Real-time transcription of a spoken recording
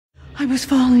I was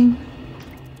falling.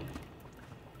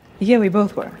 Yeah, we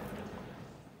both were.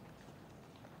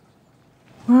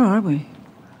 Where are we?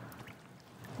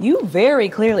 You very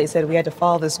clearly said we had to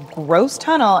follow this gross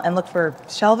tunnel and look for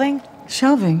shelving.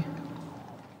 Shelving?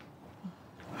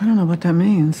 I don't know what that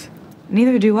means.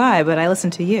 Neither do I, but I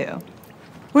listened to you.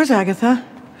 Where's Agatha?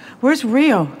 Where's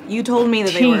Rio? You told me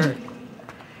that they were...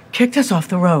 kicked us off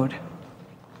the road.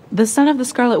 The son of the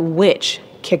Scarlet Witch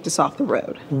kicked us off the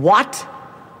road. What?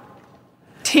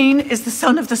 Teen is the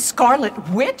son of the Scarlet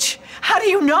Witch? How do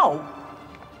you know?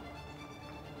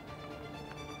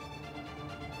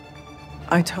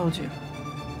 I told you.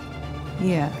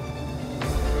 Yeah.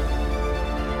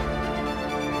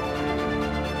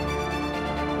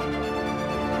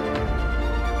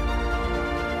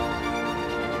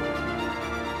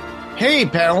 Hey,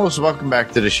 panelists, welcome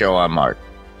back to the show. I'm Mark.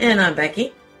 And I'm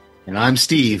Becky. And I'm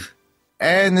Steve.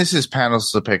 And this is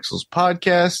Panels of the Pixels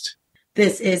podcast.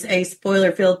 This is a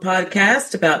spoiler-filled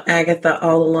podcast about Agatha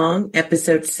All Along,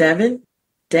 Episode 7,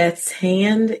 Death's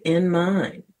Hand in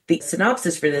Mine. The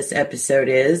synopsis for this episode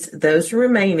is, those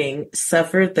remaining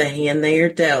suffer the hand they are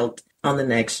dealt on the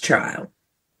next trial.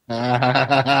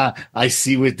 I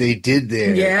see what they did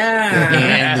there.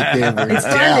 Yeah. It's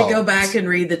fun to go back and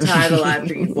read the title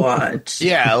after you've watched.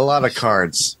 Yeah, a lot of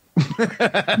cards.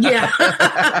 Yeah.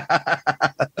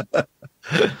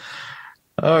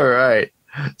 All right.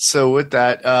 So with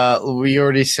that, we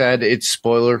already said it's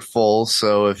spoiler full.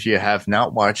 So if you have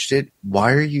not watched it,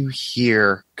 why are you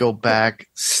here? Go back,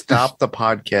 stop the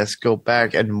podcast, go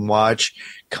back and watch,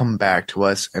 come back to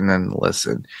us, and then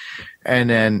listen. And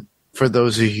then for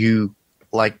those of you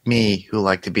like me who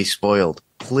like to be spoiled,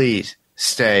 please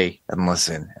stay and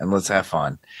listen and let's have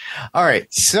fun. All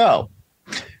right. So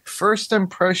first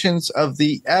impressions of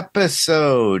the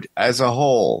episode as a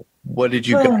whole. What did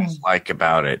you guys like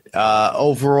about it?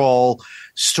 Overall,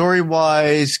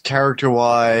 story-wise,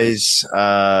 character-wise,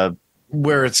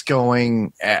 where it's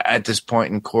going at this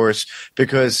point in course,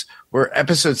 because we're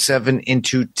episode 7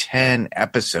 into 10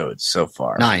 episodes so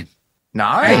far. 9. 9?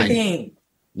 I think.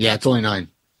 Yeah, it's only 9.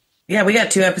 Yeah, we got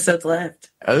 2 episodes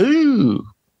left. Oh.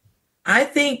 I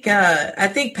think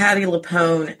Patti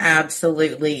LuPone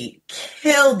absolutely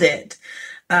killed it.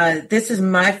 This is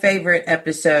my favorite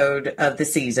episode of the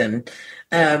season.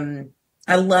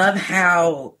 I love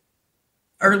how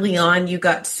early on you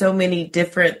got so many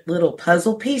different little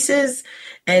puzzle pieces,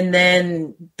 and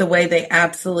then the way they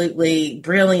absolutely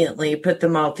brilliantly put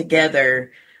them all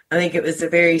together. I think it was a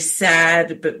very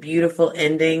sad but beautiful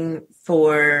ending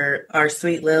for our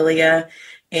sweet Lilia.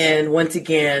 And once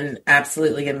again,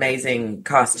 absolutely amazing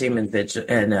costume and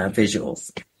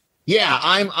visuals. Yeah,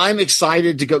 I'm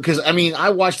excited to go because I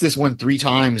watched this one 3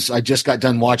 times. I just got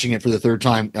done watching it for the 3rd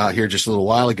time here just a little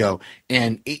while ago,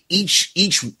 and each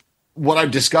what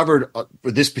I've discovered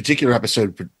for this particular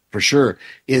episode for sure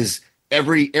is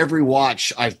every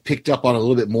watch I've picked up on a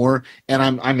little bit more, and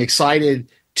I'm excited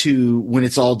to when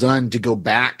it's all done to go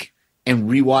back and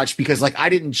rewatch because like I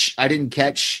didn't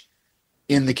catch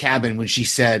in the cabin when she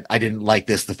said I didn't like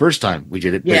this the first time we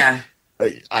did it. Yeah.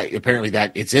 Apparently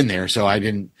that it's in there, so I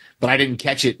didn't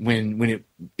catch it when it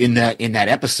in that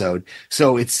episode.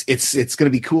 So it's going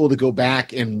to be cool to go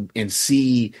back and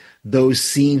see those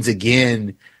scenes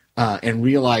again and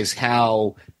realize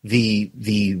how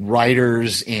the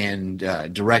writers and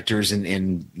directors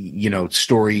and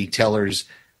storytellers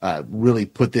really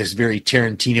put this very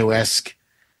Tarantino-esque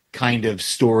kind of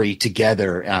story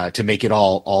together to make it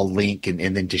all link and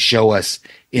then to show us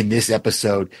in this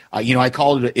episode. I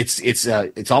called it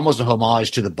it's almost a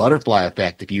homage to the Butterfly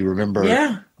Effect, if you remember.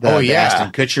 Yeah. The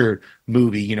Ashton Kutcher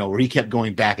movie, where he kept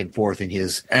going back and forth in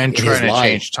his and in trying his to life.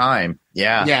 change time.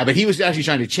 Yeah. Yeah, but he was actually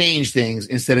trying to change things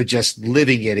instead of just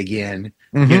living it again.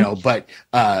 Mm-hmm. But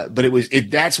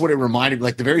that's what it reminded me.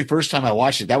 Like the very first time I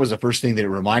watched it, that was the first thing that it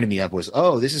reminded me of was,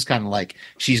 oh, this is kind of like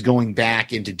she's going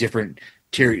back into different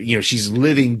she's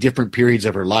living different periods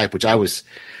of her life, which I was,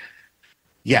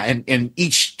 and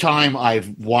each time I've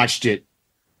watched it,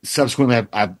 subsequently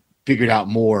I've figured out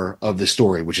more of the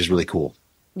story, which is really cool.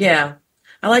 Yeah.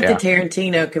 I like the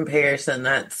Tarantino comparison.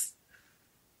 That's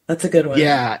a good one.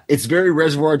 Yeah, it's very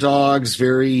Reservoir Dogs,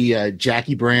 very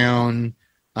Jackie Brown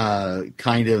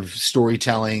kind of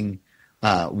storytelling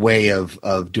way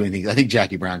of doing things. I think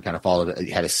Jackie Brown kind of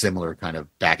had a similar kind of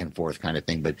back and forth kind of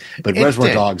thing, but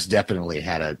Reservoir Dogs definitely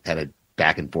had a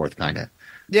back and forth kind of.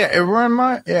 Yeah,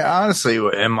 honestly,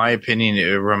 in my opinion,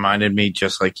 it reminded me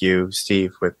just like you,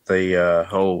 Steve, with the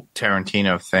whole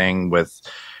Tarantino thing with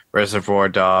Reservoir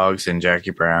Dogs and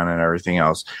Jackie Brown and everything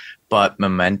else. But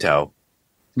Memento,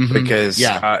 because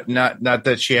Yeah. not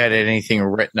that she had anything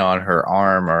written on her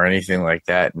arm or anything like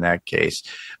that in that case,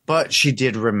 but she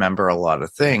did remember a lot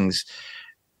of things.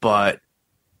 But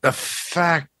the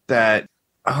fact that,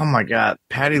 oh my God,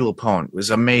 Patti LuPone was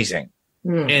amazing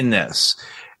in this,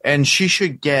 and she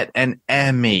should get an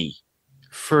Emmy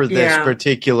for this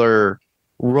particular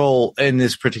role in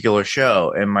this particular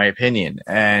show, in my opinion.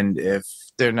 And if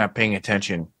they're not paying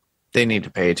attention, they need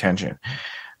to pay attention.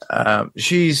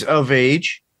 She's of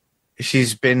age.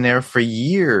 She's been there for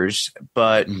years,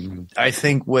 but I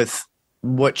think with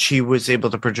what she was able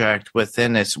to project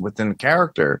within the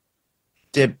character,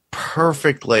 did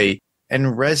perfectly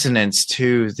in resonance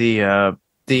to the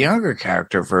younger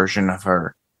character version of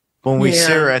her when we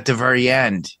see her at the very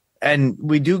end. And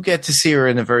we do get to see her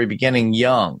in the very beginning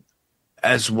young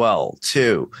as well,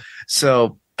 too.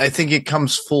 So I think it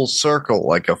comes full circle,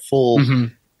 like a full,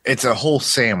 it's a whole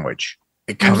sandwich.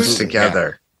 It comes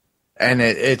together. And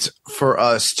it's for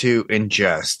us to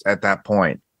ingest at that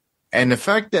point. And the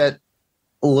fact that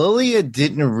Lilia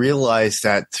didn't realize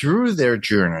that through their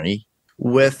journey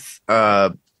with,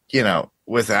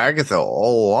 with Agatha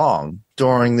all along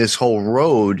during this whole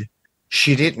road,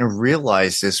 she didn't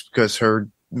realize this because her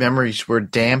memories were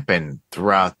dampened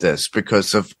throughout this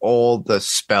because of all the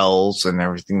spells and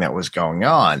everything that was going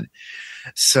on.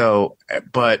 So,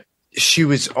 but she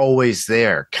was always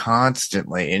there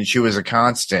constantly, and she was a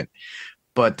constant.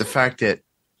 But the fact that,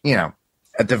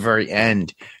 at the very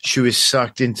end, she was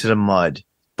sucked into the mud,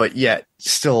 but yet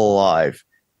still alive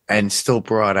and still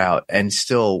brought out and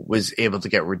still was able to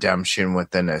get redemption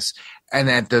within this. And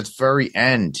at the very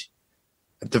end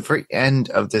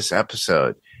of this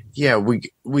episode,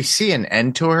 we see an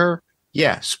end to her.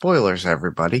 Yeah, spoilers,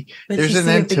 everybody. But there's an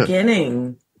end end to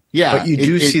beginning. Yeah, but you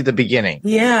do see the beginning.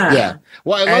 Yeah, yeah.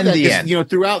 Well, I love And that the because,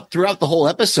 end. throughout the whole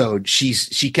episode,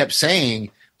 she kept saying,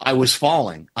 "I was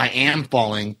falling. I am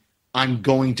falling. I'm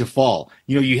going to fall."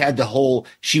 You had the whole.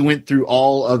 She went through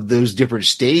all of those different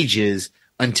stages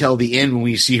until the end when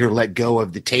we see her let go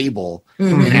of the table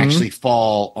and actually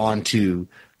fall onto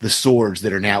the swords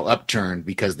that are now upturned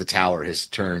because the tower has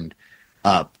turned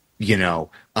up.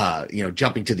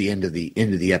 Jumping to the end of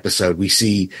the episode, we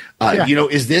see,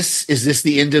 is this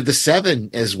the end of the 7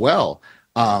 as well?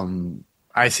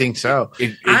 I think so.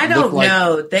 I don't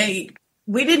know.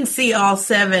 We didn't see all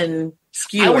 7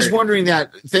 skewered. I was wondering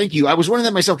that. Thank you. I was wondering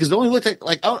that myself because it only looked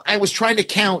like I was trying to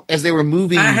count as they were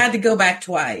moving. I had to go back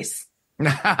twice. And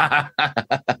I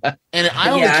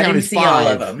only I counted didn't see 5. all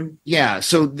of them. Yeah,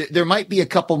 so there might be a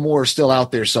couple more still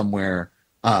out there somewhere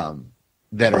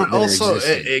that are also,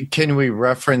 existing. can we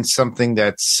reference something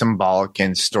that's symbolic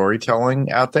in storytelling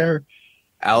out there?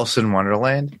 Alice in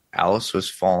Wonderland. Alice was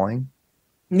falling.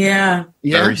 Yeah.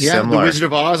 Very similar. The Wizard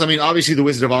of Oz. I mean, obviously, the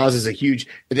Wizard of Oz is a huge.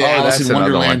 The Alice in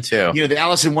Wonderland too. The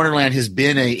Alice in Wonderland has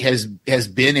been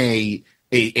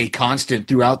a constant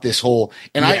throughout this whole.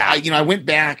 And I went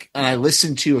back and I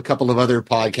listened to a couple of other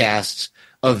podcasts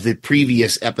of the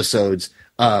previous episodes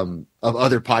of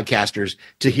other podcasters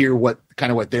to hear what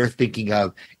they're thinking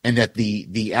of, and that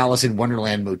the Alice in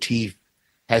Wonderland motif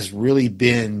has really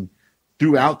been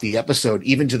throughout the episode,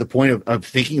 even to the point of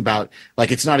thinking about,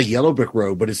 like, it's not a yellow brick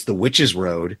road, but it's the witch's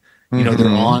road.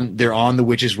 They're on the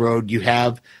witch's road. You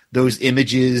have those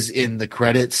images in the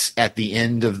credits at the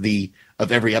end of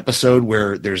every episode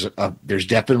where there's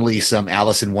definitely some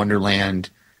Alice in Wonderland,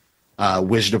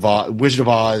 Wizard of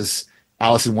Oz,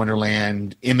 Alice in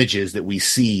Wonderland images that we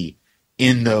see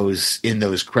in those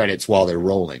credits while they're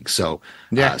rolling. So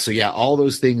all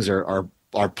those things are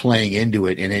playing into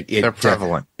it, and they're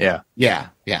prevalent. Yeah.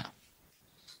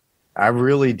 I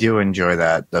really do enjoy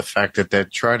that. The fact that they're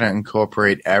trying to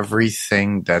incorporate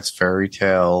everything that's fairy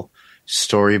tale,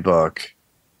 storybook,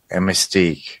 and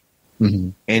mystique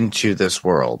into this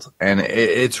world. And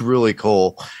it's really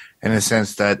cool in the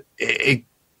sense that it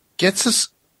gets us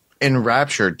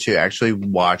enraptured to actually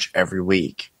watch every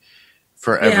week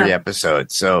for every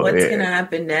episode. So what's going to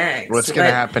happen next? What's going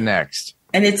to happen next?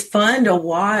 And it's fun to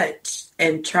watch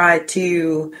and try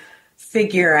to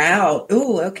figure out,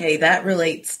 okay, that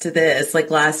relates to this. Like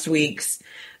last week's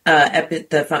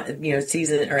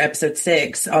season or episode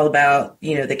 6, all about,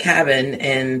 the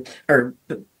cabin or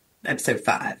episode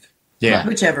 5. Yeah.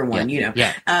 Whichever one,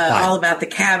 all about the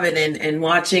cabin and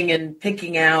watching and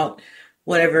picking out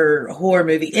whatever horror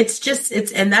movie.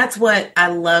 And that's what I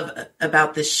love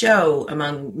about the show,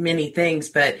 among many things.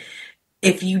 But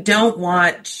if you don't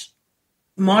watch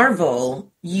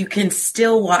Marvel, you can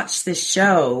still watch this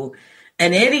show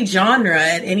in any genre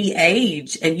at any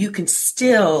age, and you can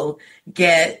still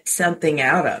get something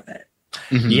out of it.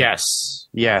 Yes.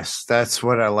 Yes, that's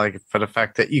what I like for the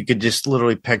fact that you could just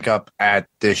literally pick up at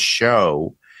this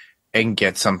show and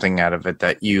get something out of it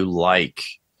that you like.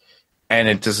 And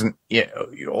it doesn't,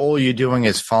 all you're doing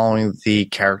is following the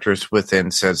characters within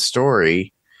said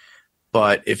story.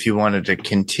 But if you wanted to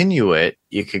continue it,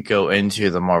 you could go into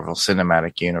the Marvel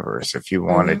Cinematic Universe if you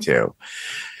wanted to.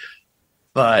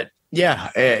 But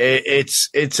yeah,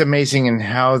 it's amazing in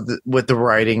how with the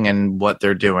writing and what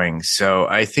they're doing. So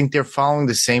I think they're following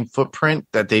the same footprint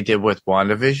that they did with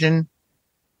WandaVision.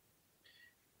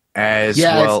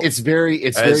 It's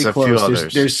very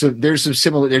close. There's some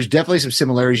similar. There's definitely some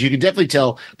similarities. You can definitely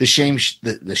tell the same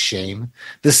the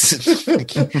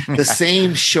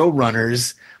same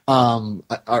showrunners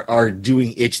are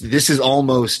doing it. This is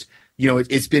almost,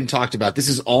 it's been talked about. This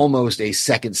is almost a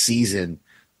second season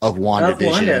of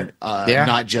WandaVision,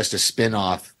 not just a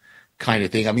spinoff kind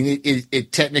of thing. I mean,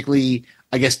 it technically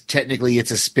it's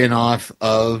a spinoff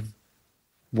of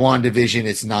WandaVision.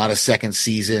 It's not a second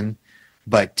season.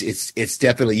 But it's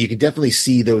definitely, you can definitely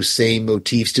see those same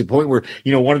motifs to the point where,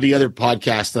 one of the other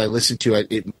podcasts that I listened to,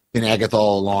 it in Agatha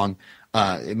All Along,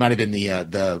 it might have been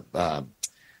the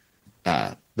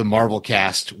Marvel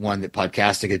Cast one that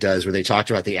Podcastica does, where they talked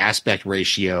about the aspect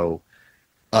ratio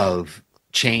of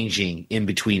changing in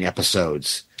between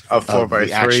episodes. Of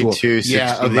 4:3 to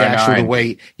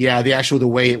 16:9. The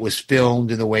way it was filmed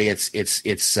and the way it's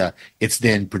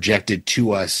then projected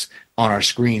to us on our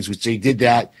screens, which they did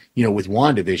that, with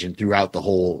WandaVision throughout the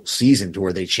whole season, to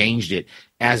where they changed it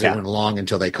as it went along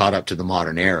until they caught up to the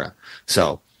modern era.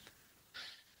 So,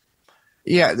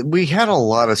 yeah, we had a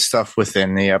lot of stuff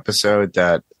within the episode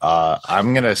that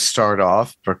I'm going to start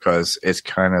off because it's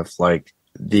kind of like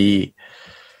the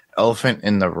elephant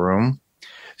in the room.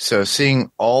 So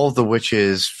seeing all the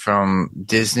witches from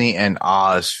Disney and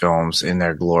Oz films in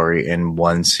their glory in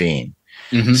one scene.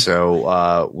 Mm-hmm.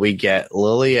 So we get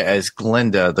Lilia as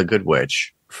Glinda, the Good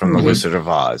Witch from The Wizard of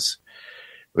Oz.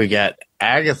 We get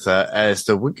Agatha as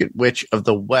the Wicked Witch of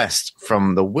the West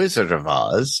from The Wizard of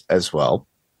Oz as well.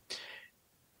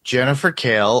 Jennifer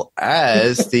Kale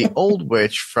as the Old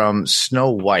Witch from Snow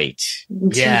White.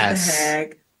 Yes.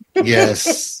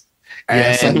 Yes.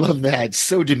 Yes, I love that.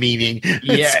 So demeaning.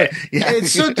 Yeah,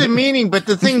 it's so demeaning. But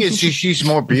the thing is, she's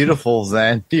more beautiful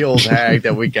than the old hag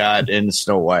that we got in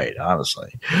Snow White.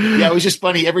 Honestly, yeah, it was just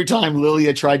funny. Every time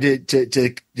Lilia tried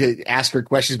to ask her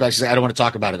questions about it, she's like, "I don't want to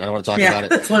talk about it. I don't want to talk about it."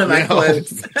 That's one of my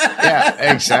quotes.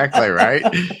 Yeah, exactly right.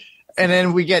 And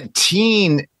then we get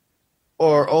Teen,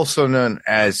 or also known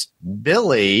as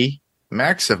Billy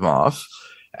Maximoff,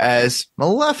 as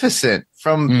Maleficent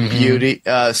from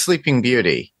Sleeping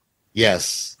Beauty.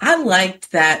 Yes. I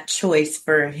liked that choice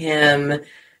for him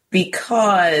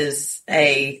because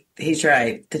he's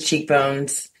right. The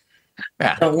cheekbones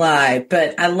don't lie,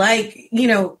 but I like,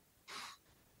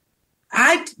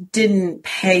 I didn't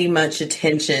pay much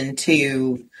attention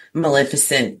to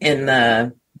Maleficent in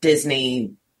the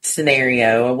Disney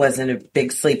scenario. I wasn't a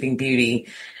big Sleeping Beauty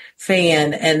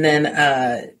fan. And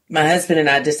then, my husband and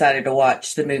I decided to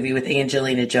watch the movie with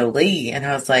Angelina Jolie, and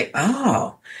I was like,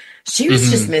 oh, she was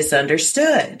just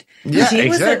misunderstood. Yeah, she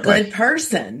was exactly. a good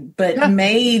person, but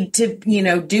made to,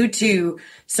 due to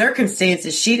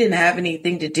circumstances she didn't have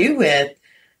anything to do with,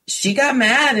 she got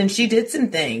mad and she did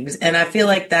some things. And I feel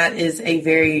like that is a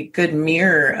very good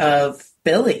mirror of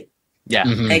Billy. Yeah.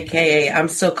 AKA, I'm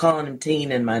still calling him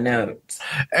Teen in my notes.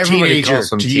 Everybody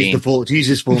calls him Teen. To use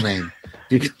his full name.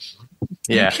 Yeah.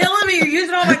 You're killing me. You're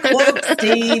using all my quotes,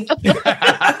 Steve.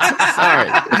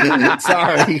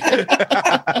 Sorry.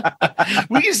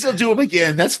 We can still do them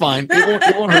again. That's fine.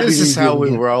 It won't hurt. This is how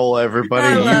we roll,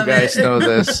 everybody. You guys know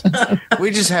this. We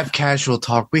just have casual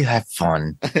talk. We have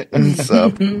fun.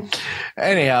 So,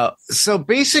 anyhow, so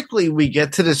basically we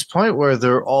get to this point where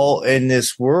they're all in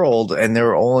this world and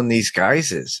they're all in these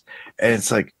guises. And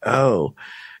it's like, oh,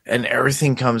 and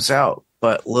everything comes out.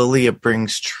 But Lilia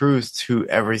brings truth to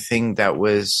everything that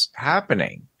was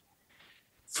happening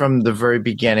from the very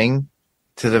beginning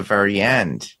to the very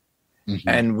end. Mm-hmm.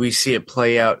 And we see it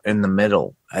play out in the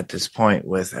middle at this point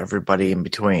with everybody in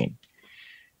between.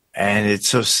 And it's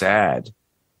so sad.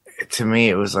 To me,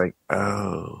 it was like,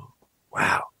 oh,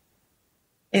 wow.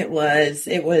 It was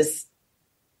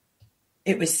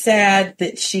sad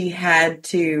that she had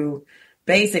to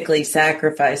basically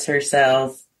sacrifice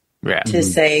herself to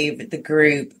save the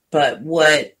group, but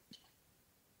what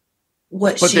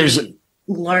she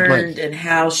learned and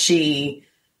how she,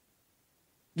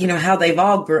 how they've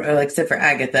all grown, except for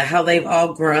Agatha, how they've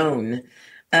all grown.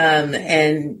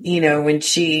 And, when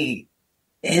she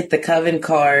hit the Coven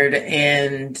card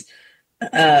and,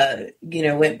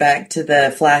 went back to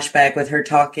the flashback with her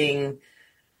talking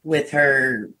with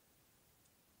her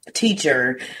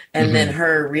teacher, and then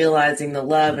her realizing the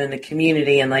love in the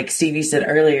community. And like Stevie said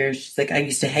earlier, she's like, I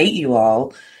used to hate you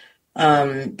all,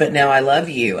 but now I love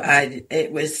you.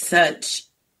 It was such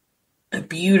a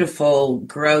beautiful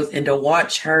growth, and to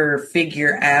watch her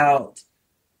figure out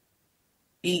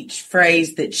each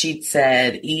phrase that she'd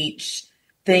said, each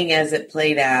thing as it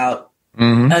played out,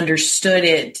 understood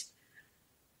it,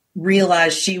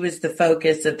 realized she was the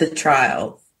focus of the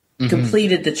trial,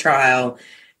 completed the trial,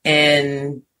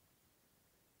 and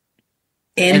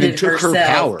ended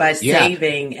herself by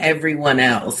saving everyone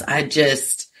else.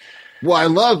 Well, I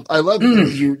love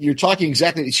you're talking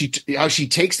exactly how she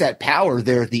takes that power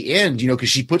there at the end, because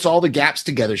she puts all the gaps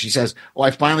together. She says, "Oh, I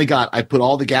put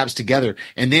all the gaps together."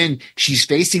 And then she's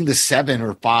facing the 7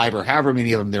 or 5 or however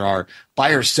many of them there are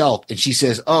by herself. And she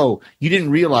says, "Oh, you didn't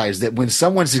realize that when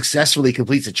someone successfully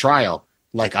completes a trial,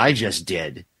 like I just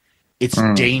did, it's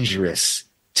dangerous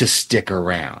to stick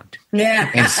around." Yeah.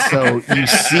 And so you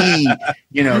see,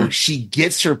 she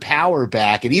gets her power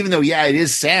back. And even though, it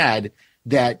is sad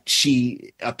that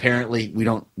she apparently, we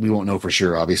won't know for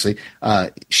sure, obviously,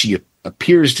 she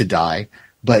appears to die,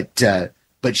 but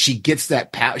she gets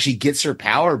that power, she gets her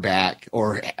power back,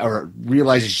 or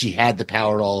realizes she had the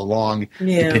power all along,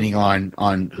 depending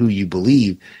on who you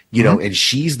believe, and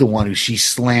she's the one who she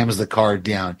slams the card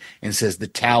down and says the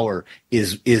tower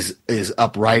is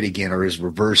upright again, or is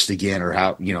reversed again, or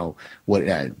how, what,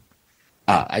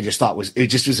 I just thought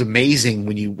it was amazing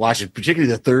when you watch it, particularly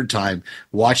the third time,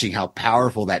 watching how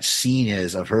powerful that scene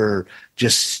is of her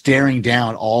just staring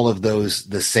down all of the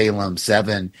Salem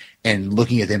 7 and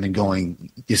looking at them and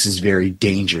going, "This is very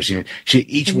dangerous."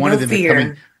 Each one of them are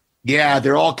coming. Yeah,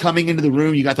 they're all coming into the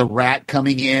room. You got the rat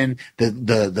coming in,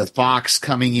 the fox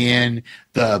coming in,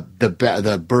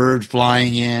 the bird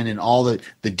flying in, and all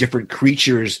the different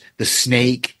creatures, the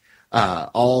snake.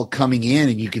 All coming in,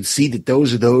 and you can see that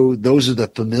those are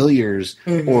the familiars,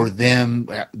 or them,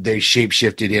 they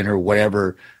shapeshifted in or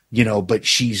whatever, but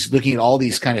she's looking at all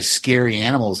these kind of scary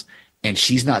animals, and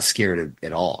she's not scared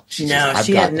at all. She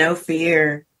had no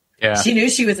fear. Yeah. She knew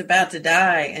she was about to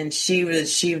die, and she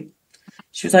was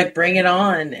like, bring it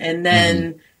on. And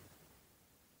then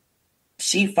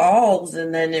she falls,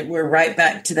 and then we're right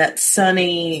back to that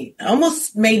sunny,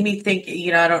 almost made me think,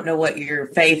 I don't know what your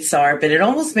faiths are, but it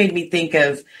almost made me think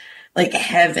of like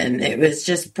heaven. It was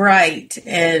just bright,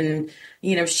 and,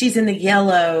 she's in the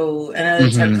yellow, and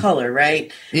it's her color,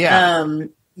 right? Yeah.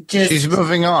 She's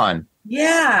moving on.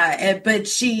 Yeah. But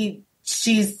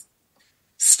she's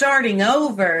starting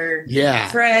over. Yeah.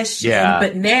 Fresh. Yeah.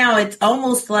 But now it's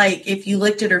almost like if you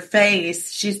looked at her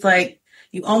face, she's like,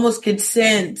 you almost could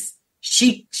sense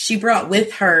she brought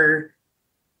with her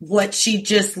what she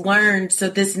just learned. So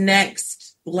this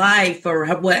next life, or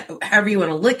however you want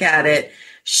to look at it,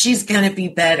 she's going to be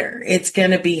better. It's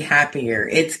going to be happier.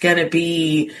 It's going to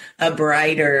be a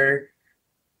brighter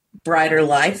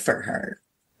life for her.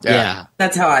 Yeah.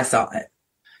 That's how I saw it.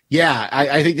 Yeah,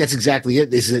 I think that's exactly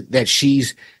it. Is that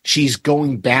she's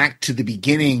going back to the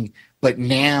beginning, but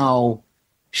now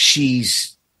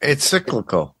it's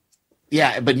cyclical.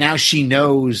 Yeah, but now she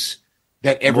knows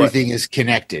that everything is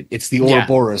connected. It's the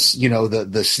Ouroboros,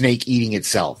 the snake eating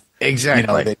itself.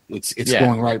 Exactly. That it's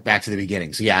going right back to the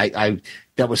beginning. So I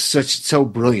that was so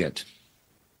brilliant.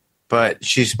 But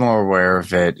she's more aware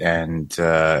of it, and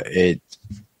it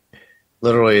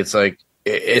literally, it's like,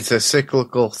 it's a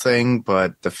cyclical thing,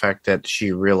 but the fact that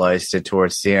she realized it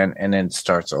towards the end, and then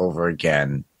starts over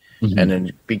again, and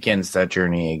then begins that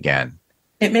journey again.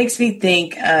 It makes me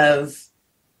think of,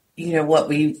 what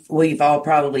we've all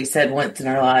probably said once in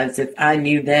our lives. If I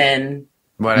knew then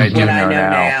what I know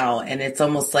now, and it's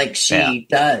almost like she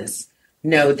does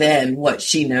know then what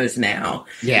she knows now.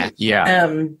 Yeah.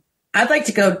 I'd like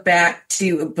to go back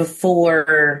to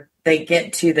before they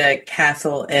get to the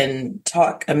castle and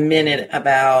talk a minute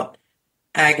about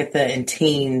Agatha and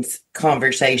Teen's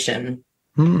conversation.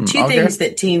 Two things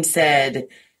that Teen said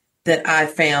that I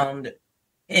found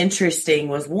interesting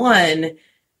was, one,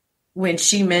 when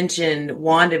she mentioned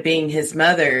Wanda being his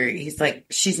mother, he's like,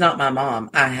 she's not my mom.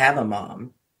 I have a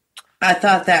mom. I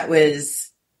thought that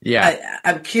was,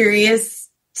 I'm curious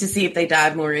to see if they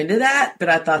dive more into that, but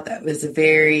I thought that was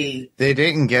they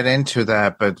didn't get into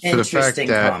that, but for the fact that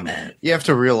comment. You have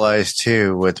to realize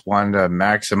too, with Wanda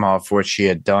Maximoff, what she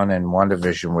had done in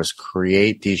WandaVision was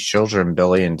create these children,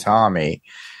 Billy and Tommy,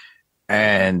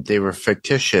 and they were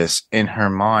fictitious in her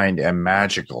mind and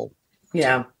magical.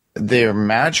 Yeah. They're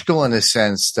magical in the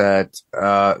sense that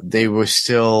they were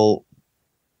still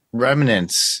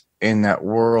remnants in that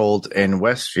world in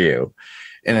Westview,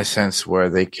 in a sense where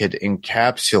they could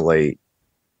encapsulate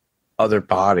other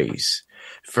bodies,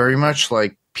 very much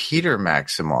like Peter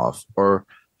Maximoff or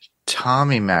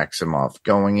Tommy Maximoff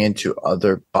going into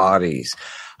other bodies.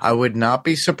 I would not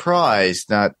be surprised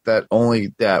not that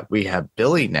only that we have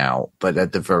Billy now, but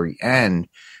at the very end,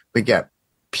 we get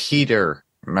Peter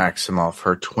Maximoff,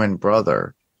 her twin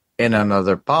brother, in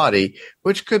another body,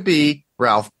 which could be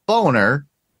Ralph Boner.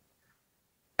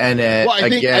 And then I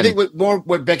think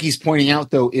what Becky's pointing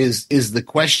out though is the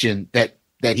question that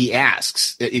he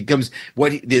asks. It comes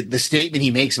the statement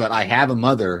he makes about I have a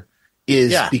mother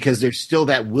is because there's still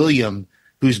that William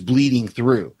who's bleeding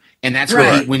through. And that's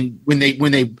right. when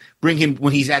they bring him,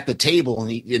 when he's at the table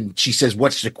and she says,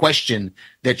 what's the question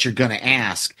that you're going to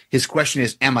ask? His question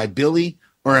is, am I Billy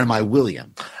or am I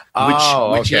William?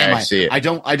 Which am I? I see it. I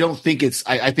don't think it's,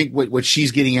 I think what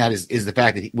she's getting at is the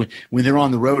fact that when they're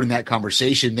on the road in that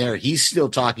conversation there, he's still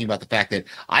talking about the fact that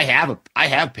I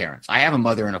have parents. I have a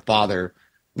mother and a father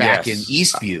back in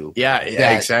Eastview.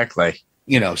 Exactly.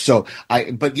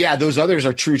 But those others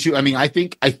are true too. I mean, I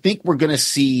think we're going to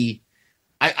see,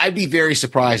 I'd be very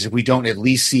surprised if we don't at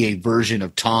least see a version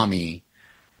of Tommy,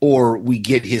 or we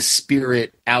get his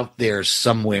spirit out there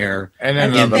somewhere. And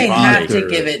I think they have to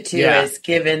give it to us,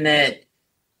 given that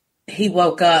he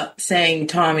woke up saying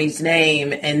Tommy's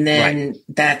name, and then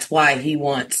that's why he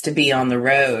wants to be on the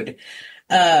road.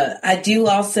 I do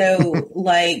also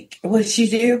like, what did she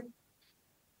do?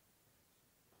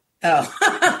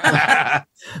 Oh.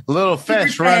 Little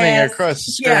fish running across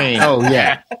the screen. Yeah. Oh,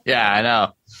 yeah. Yeah, I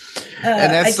know.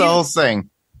 And that's the whole thing.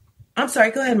 I'm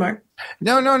sorry. Go ahead, Mark.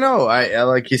 No. I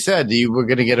like you said, you were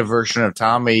going to get a version of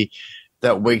Tommy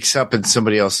that wakes up in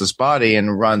somebody else's body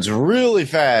and runs really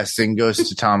fast and goes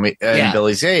to Tommy and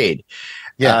Billy's aid.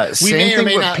 Yeah. Same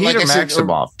thing with Peter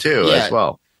Maximoff, too, as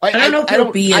well. I don't know if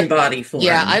he'll be in body form.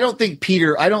 Yeah, I don't think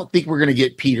we're going to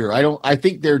get Peter. I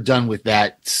think they're done with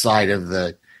that side of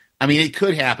the. I mean, it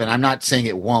could happen. I'm not saying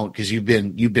it won't, because you've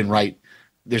been right.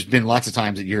 There's been lots of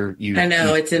times that I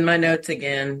know it's in my notes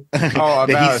again. Oh,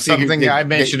 about something I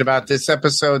mentioned about this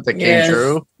episode that came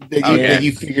true. That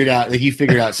you figured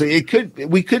out. So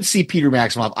we could see Peter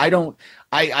Maximoff. I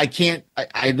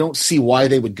don't see why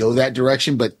they would go that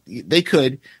direction, but they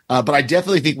could. But I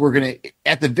definitely think we're gonna,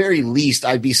 at the very least,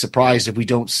 I'd be surprised if we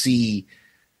don't see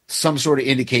some sort of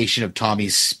indication of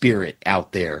Tommy's spirit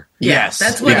out there. Yes,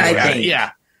 that's what I think.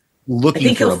 Yeah. I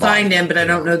think he'll find him, but I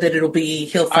don't know that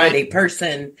he'll find a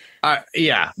person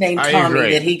named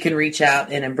Tommy that he can reach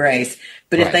out and embrace.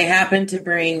 But if they happen to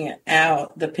bring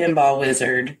out the pinball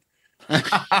wizard,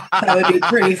 that would be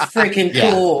pretty freaking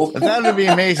cool. That would be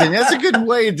amazing. That's a good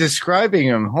way of describing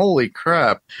him. Holy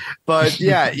crap. But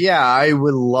I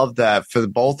would love that for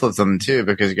both of them too,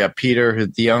 because you got Peter,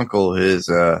 the uncle, who's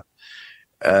a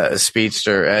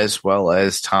speedster, as well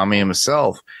as Tommy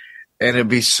himself. And it'd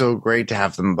be so great to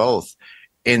have them both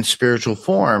in spiritual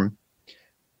form.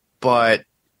 But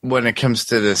when it comes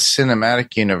to the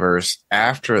cinematic universe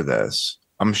after this,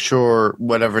 I'm sure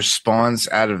whatever spawns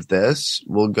out of this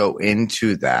will go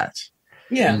into that.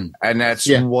 Yeah. And that's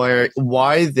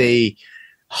why they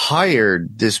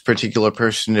hired this particular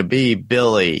person to be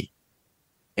Billy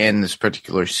in this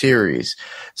particular series.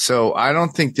 So I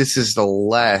don't think this is the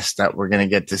last that we're going to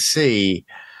get to see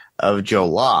of Joe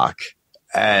Locke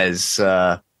as,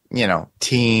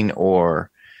 teen or,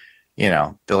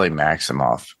 Billy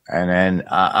Maximoff. And then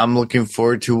I'm looking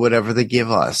forward to whatever they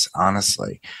give us,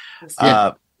 honestly.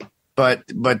 Yeah. But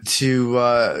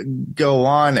to go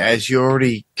on, as you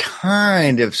already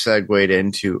kind of segued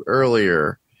into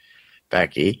earlier,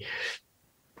 Becky,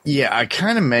 I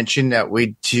kind of mentioned that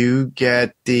we do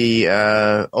get the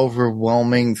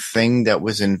overwhelming thing that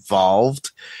was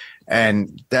involved,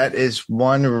 and that is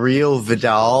one real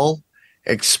Vidal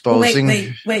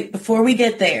exposing. Wait! Before we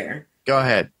get there, go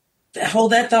ahead.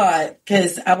 Hold that thought,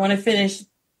 because I want to finish.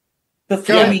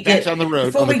 Before we get on the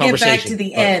road, before we get back to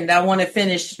the end, I want to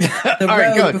finish the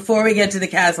road before we get to the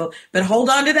castle. But hold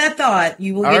on to that thought.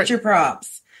 You will get your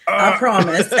props. I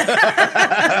promise.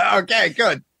 Okay,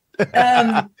 good.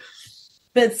 But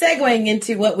segueing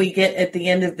into what we get at the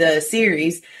end of the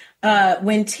series,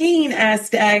 when Teen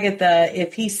asked Agatha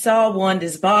if he saw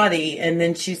Wanda's body, and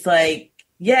then she's like,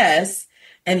 yes,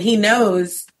 and he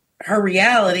knows her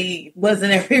reality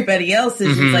wasn't everybody else's.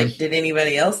 Mm-hmm. She's like, did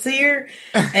anybody else see her?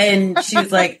 And she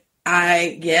was like,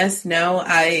 I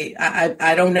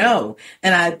don't know.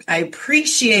 And I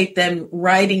appreciate them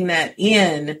writing that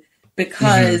in,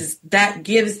 because that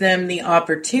gives them the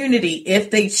opportunity, if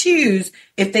they choose.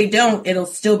 If they don't, it'll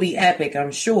still be epic,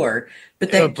 I'm sure.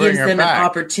 But that gives them an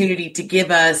opportunity to give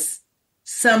us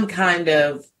some kind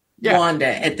of Yeah. Wanda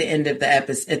at the end of the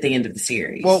episode, at the end of the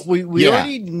series. Well, we Yeah.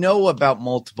 already know about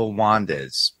multiple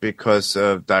Wandas because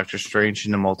of Doctor Strange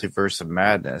and the Multiverse of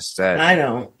Madness that I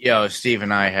don't. Steve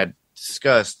and I had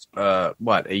discussed a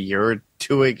year or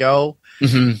two ago.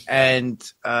 Mhm.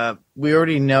 And we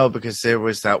already know because there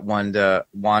was that Wanda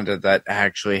that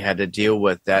actually had to deal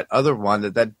with that other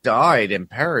Wanda that died and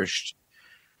perished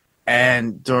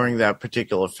and during that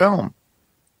particular film.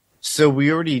 So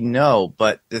we already know,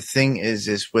 but the thing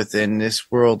is within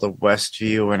this world of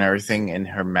Westview and everything, and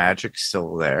her magic's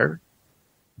still there.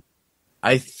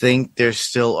 I think there's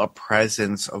still a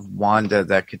presence of Wanda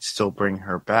that could still bring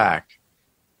her back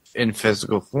in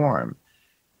physical form.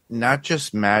 Not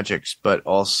just magics, but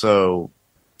also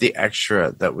the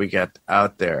extra that we get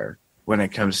out there when it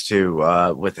comes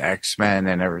to with X-Men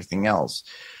and everything else.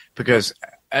 Because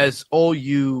as all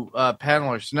you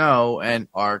panelists know and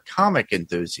are comic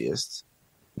enthusiasts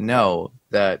know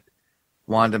that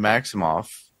Wanda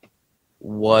Maximoff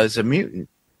was a mutant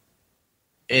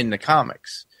in the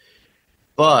comics.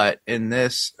 But in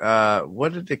this,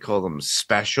 what did they call them?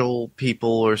 Special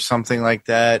people or something like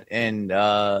that? And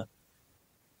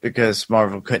because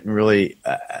Marvel couldn't really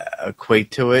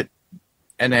equate to it.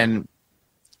 And then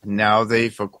now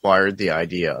they've acquired the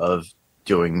idea of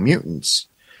doing mutants.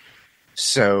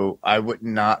 So I would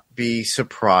not be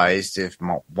surprised if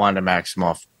Wanda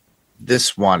Maximoff,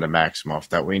 this Wanda Maximoff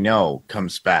that we know,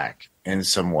 comes back in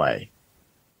some way.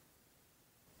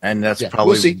 And that's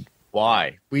probably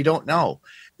why. We don't know.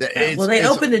 Well, they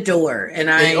opened the door,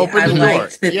 and I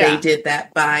liked that they did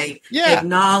that by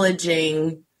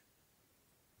acknowledging,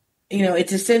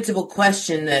 it's a sensible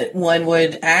question that one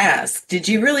would ask. Did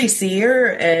you really see her,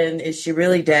 and is she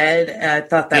really dead? I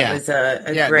thought that was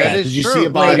a great. Did you see a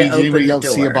body? Did anybody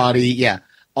else see a body? Yeah.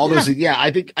 All those. Yeah,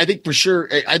 I think for sure.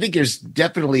 I think there's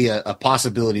definitely a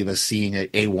possibility of us seeing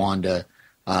a Wanda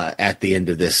at the end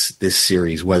of this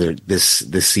series, whether this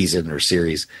season or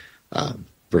series,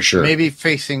 for sure. Maybe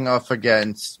facing off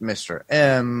against Mr.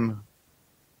 M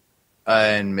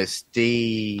and Miss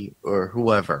D or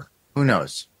whoever. Who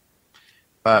knows?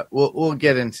 But we'll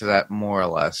get into that more or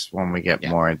less when we get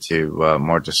more into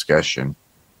more discussion.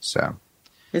 So,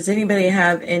 does anybody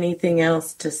have anything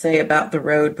else to say about the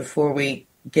road before we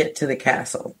get to the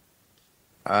castle?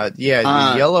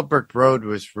 The yellow brick road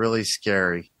was really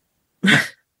scary. No,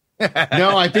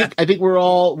 I think we're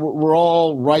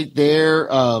all right there.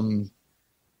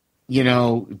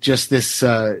 Just this.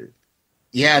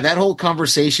 That whole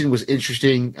conversation was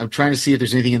interesting. I'm trying to see if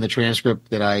there's anything in the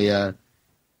transcript that I.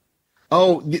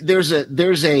 There's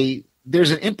an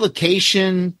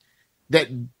implication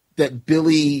that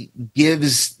Billy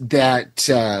gives that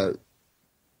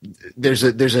there's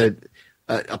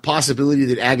a possibility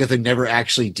that Agatha never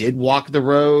actually did walk the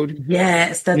road.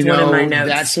 Yes, that's one of my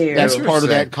notes too. That's part of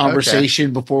that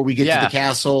conversation before we get to the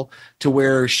castle, to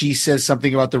where she says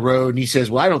something about the road, and he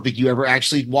says, "Well, I don't think you ever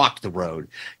actually walked the road,"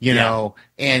 know.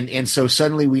 And so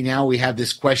suddenly we have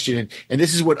this question, and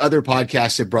this is what other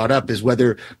podcasts have brought up, is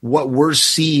whether what we're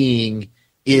seeing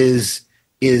is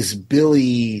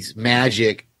Billy's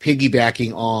magic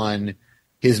piggybacking on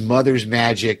his mother's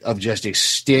magic of just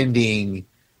extending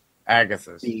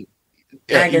Agatha's. the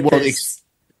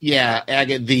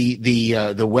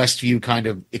Westview kind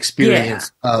of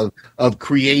experience of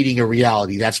creating a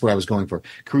reality. That's what I was going for.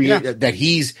 That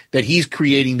he's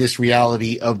creating this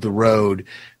reality of the road,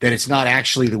 that it's not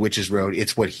actually the witch's road.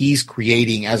 It's what he's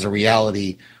creating as a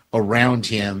reality around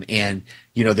him. And,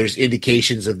 there's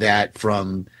indications of that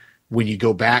from when you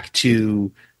go back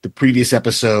to the previous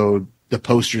episode, the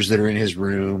posters that are in his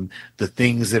room, the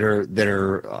things that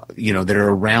are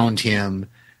around him,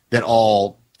 that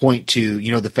all point to,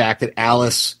 the fact that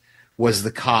Alice was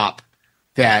the cop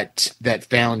that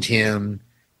found him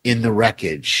in the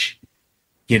wreckage.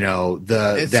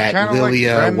 That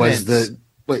Lilia was the.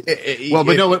 What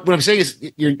I'm saying is,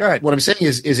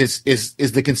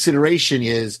 is the consideration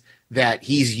is that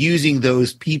he's using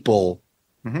those people.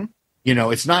 Mm-hmm.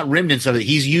 It's not remnants of it.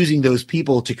 He's using those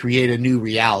people to create a new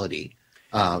reality.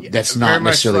 That's not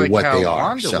necessarily what they are.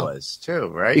 Wanda was too,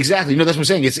 right? Exactly. No, that's what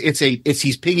I'm saying. It's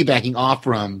he's piggybacking off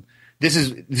from. This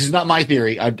is not my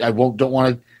theory. I don't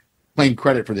want to claim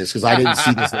credit for this because I didn't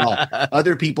see this at all.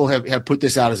 Other people have put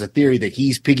this out as a theory that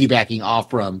he's piggybacking off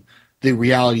from the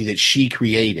reality that she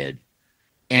created,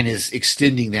 and is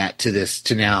extending that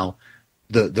to now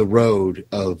the road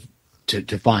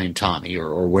to find Tommy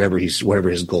or whatever his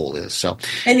goal is. So,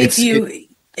 and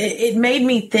it made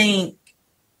me think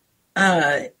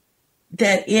that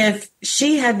if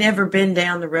she had never been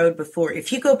down the road before,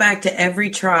 if you go back to every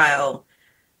trial,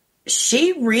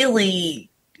 she really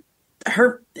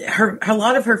her a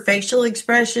lot of her facial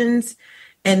expressions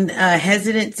and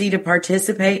hesitancy to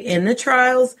participate in the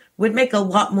trials would make a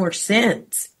lot more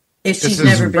sense if This she's is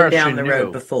never been fresh down and the new.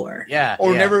 road before. Yeah.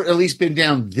 Or yeah. never at least been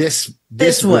down this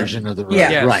This one. version of the road. Yeah.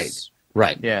 Yes.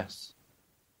 Right. Yes.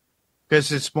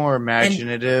 Because it's more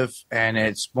imaginative and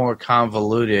it's more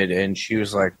convoluted. And she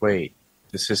was like, wait,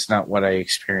 this is not what I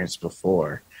experienced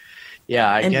before. Yeah,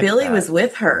 I And get Billy that. was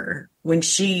with her when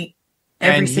every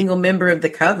And he- single member of the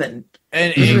coven,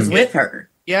 And he was it- with her.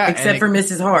 Yeah. Except for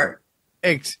Mrs. Hart.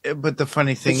 But the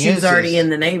funny thing She is, was already in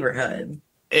the neighborhood.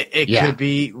 it Yeah. could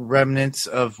be remnants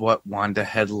of what Wanda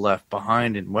had left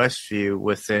behind in Westview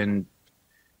within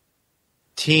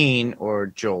Teen or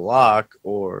Joe Locke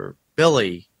or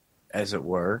Billy, as it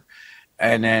were,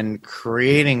 and then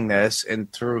creating this, and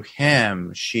through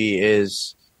him, she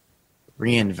is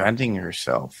reinventing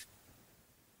herself.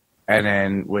 And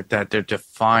then with that, they're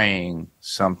defying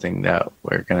something that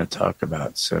we're going to talk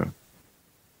about soon.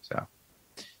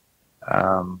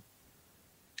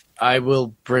 I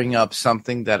will bring up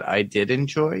something that I did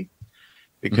enjoy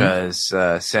because,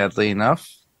 sadly enough,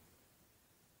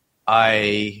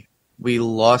 we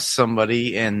lost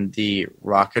somebody in the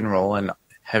rock and roll and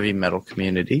heavy metal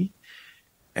community,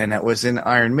 and that was in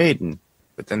Iron Maiden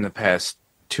within the past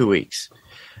 2 weeks.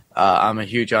 I'm a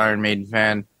huge Iron Maiden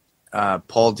fan.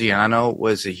 Paul Di'Anno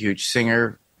was a huge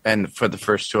singer and for the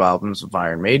first 2 albums of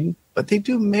Iron Maiden, but they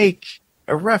do make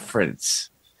a reference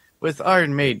with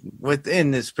Iron Maiden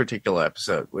within this particular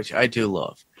episode, which I do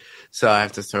love. So I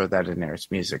have to throw that in there.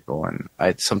 It's musical and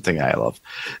it's something I love.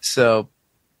 So,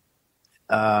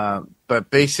 but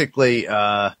basically,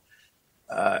 the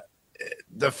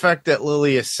fact that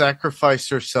Lily has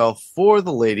sacrificed herself for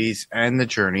the ladies and the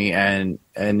journey and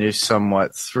is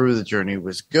somewhat through the journey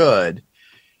was good.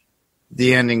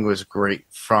 The ending was great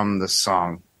from the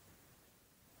song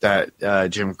that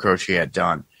Jim Croce had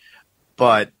done.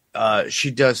 But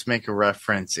she does make a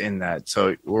reference in that.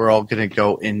 So we're all going to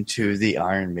go into the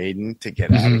Iron Maiden to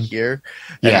get out of here.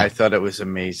 And Yeah. I thought it was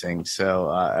amazing. So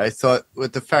I thought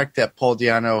with the fact that Paul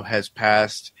Di'Anno has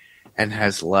passed and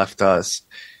has left us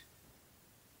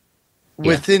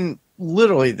within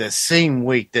literally the same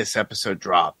week this episode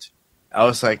dropped, I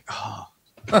was like, oh,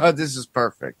 this is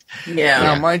perfect. Yeah.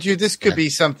 Now, mind you, this could be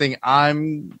something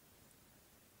I'm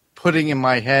putting in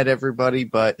my head, everybody,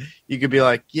 but you could be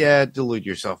like, yeah, delude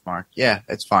yourself, Mark. Yeah,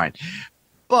 that's fine.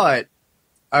 But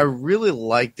I really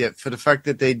liked it for the fact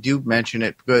that they do mention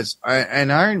it because an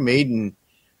Iron Maiden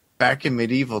back in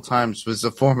medieval times was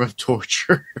a form of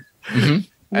torture. And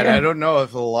I don't know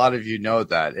if a lot of you know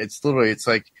that. It's literally, it's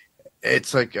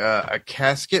like a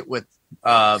casket with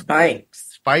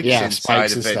Spikes. inside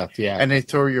spikes of and it. stuff. Yeah. And they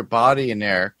throw your body in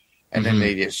there and then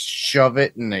they just shove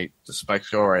it and the spikes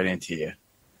go right into you.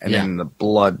 And then the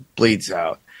blood bleeds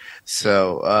out.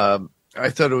 So I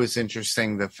thought it was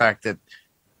interesting the fact that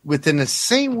within the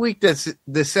same week that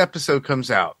this episode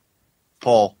comes out,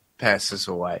 Paul passes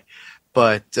away.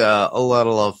 But a lot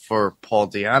of love for Paul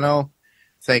Di'Anno.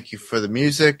 Thank you for the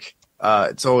music.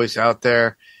 It's always out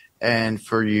there. And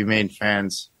for you main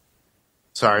fans,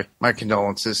 sorry, my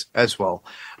condolences as well.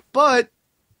 But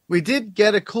we did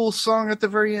get a cool song at the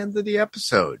very end of the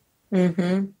episode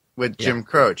with Jim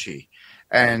Croce.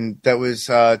 And that was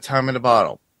Time in a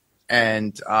Bottle.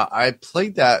 And I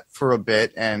played that for a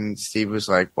bit, and Steve was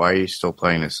like, why are you still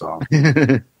playing this song?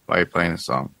 Why are you playing this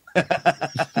song? I'm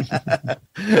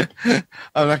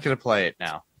not going to play it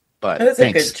now. But That was a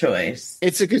Thanks. good choice.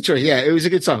 It's a good choice. Yeah, it was a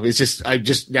good song. It's just I've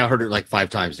just now heard it like 5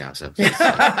 times now. So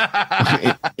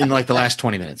in like the last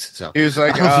 20 minutes. So he was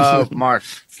like, Mark,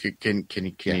 can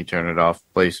you turn it off,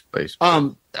 please?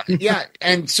 yeah,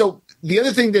 and so the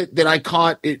other thing that I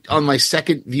caught it on my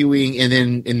second viewing, and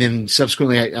then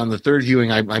subsequently on the third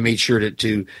viewing, I made sure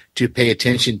to pay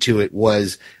attention to it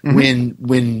was when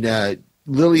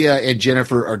Lilia and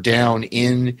Jennifer are down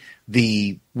in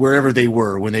the wherever they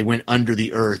were when they went under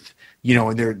the earth,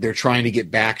 and they're trying to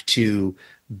get back to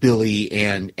Billy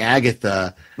and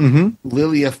Agatha.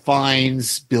 Lilia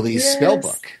finds Billy's spell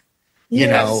book.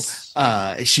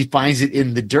 She finds it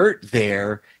in the dirt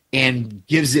there and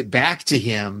gives it back to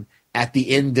him at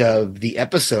the end of the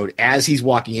episode as he's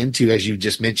walking into, as you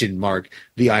just mentioned, Mark,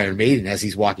 the Iron Maiden. As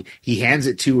he's walking, he hands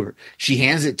it to her. She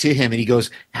hands it to him, and he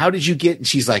goes, "How did you get?" And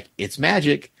she's like, "It's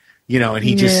magic," And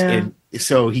he and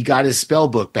so he got his spell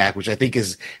book back, which I think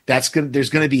there's going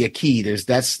to be a key.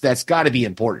 That's got to be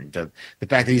important. The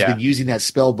fact that he's been using that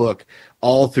spell book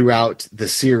all throughout the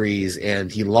series, and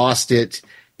he lost it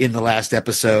in the last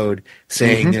episode,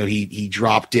 saying he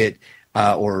dropped it.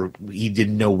 Or he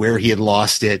didn't know where he had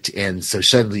lost it, and so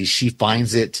suddenly she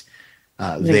finds it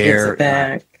there. Gets it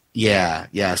back.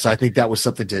 Yeah. So I think that was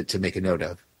something to make a note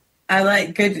of. I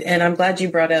like good, and I'm glad you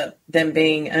brought up them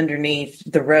being underneath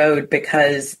the road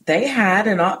because they had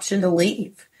an option to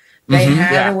leave. They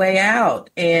had Yeah. a way out,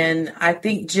 and I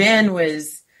think Jen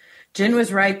was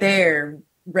right there,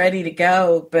 ready to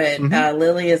go. But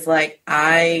Lily is like,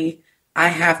 I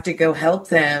have to go help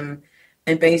them,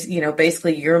 and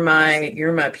basically, you're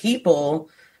my people.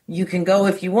 You can go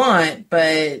if you want,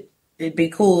 but it'd be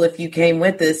cool if you came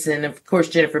with us. And of course,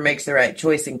 Jennifer makes the right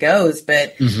choice and goes.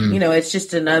 But it's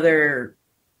just another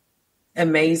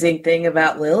amazing thing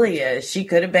about Lilia. She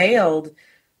could have bailed,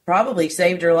 probably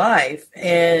saved her life,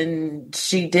 and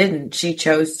she didn't. She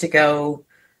chose to go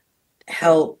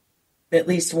help at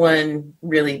least one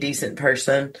really decent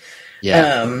person.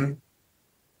 Yeah.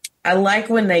 I like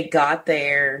when they got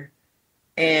there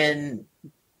and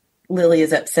Lily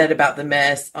is upset about the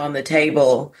mess on the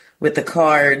table with the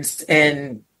cards,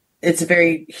 and it's a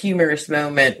very humorous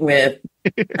moment with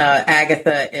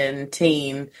Agatha and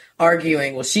Teen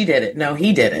arguing. Well, she did it. No,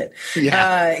 he did it.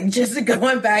 Yeah. Just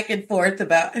going back and forth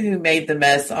about who made the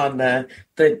mess on the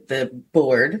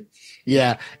board.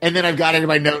 Yeah, and then I've got it in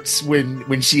my notes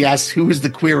when she asks who is the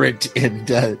querent, and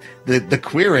the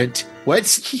querent,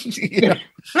 what's the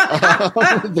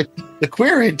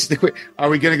querent? Are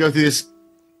we going to go through this?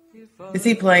 Is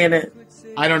he playing it?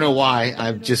 I don't know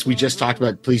why. We just talked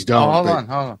about. Please don't. Hold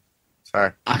on.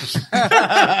 Sorry,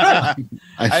 I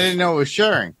didn't know it was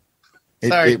sharing.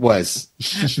 It was.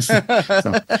 So,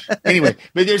 anyway,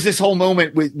 but there's this whole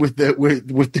moment with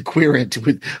the querent,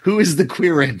 with who is the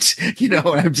querent, and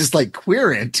I'm just like,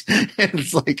 querent, and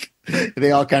it's like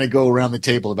they all kind of go around the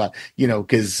table about,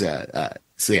 because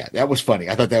so yeah, that was funny.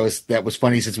 I thought that was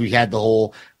funny, since we had the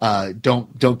whole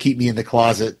don't keep me in the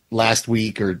closet last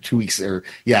week or 2 weeks or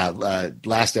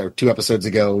last or 2 episodes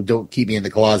ago, don't keep me in the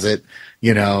closet,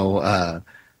 kind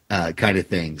of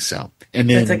thing. So, and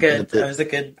then that was a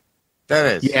good. That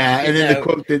is. Yeah, and then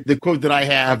the quote that I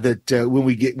have that when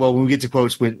we get to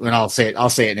quotes, when I'll say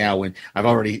it now, when I've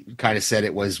already kind of said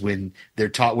it, was when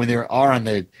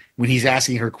when he's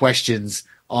asking her questions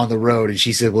on the road, and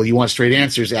she said, "Well, you want straight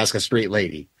answers? Ask a straight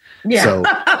lady." Yeah, so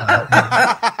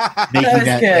making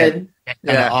that good.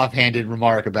 That offhanded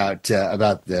remark about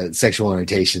the sexual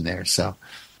orientation there. So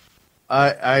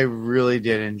I really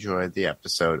did enjoy the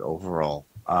episode overall.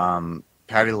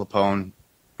 Patti LuPone,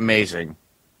 amazing.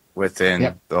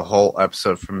 Within the whole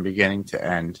episode from beginning to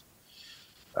end,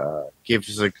 gives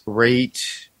us a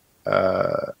great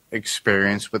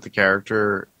experience with the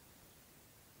character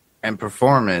and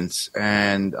performance.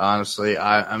 And honestly,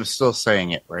 I'm still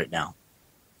saying it right now.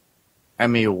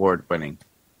 Emmy Award winning.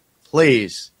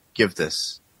 Please give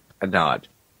this a nod.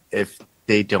 If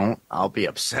they don't, I'll be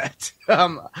upset.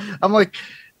 I'm like,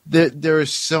 there are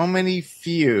so many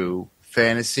few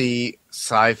fantasy,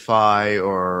 sci-fi,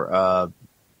 or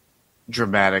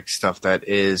dramatic stuff that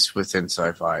is within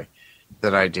sci-fi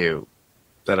that I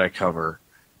cover,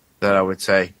 that I would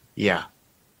say, yeah,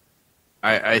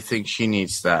 I think she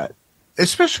needs that,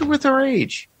 especially with her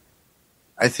age.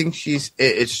 I think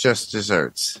it's just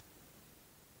desserts.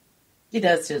 She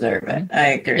does deserve it. I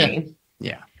agree.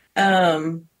 Yeah.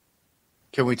 Can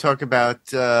we talk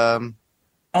about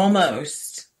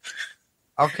almost?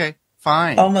 Okay,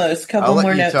 fine. Almost. Couple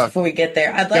more notes before we get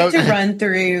there. I'd like to run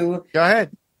through. Go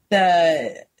ahead.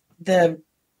 The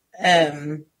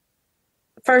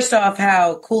first off,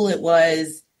 how cool it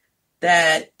was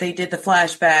that they did the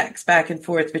flashbacks back and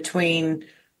forth between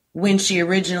when she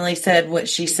originally said what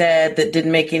she said that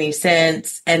didn't make any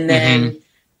sense, and then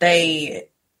they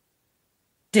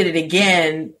did it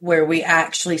again where we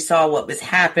actually saw what was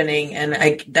happening. And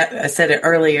I said it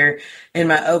earlier in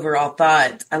my overall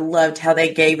thoughts. I loved how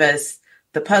they gave us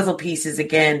the puzzle pieces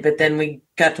again, but then we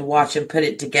got to watch them put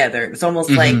it together. It was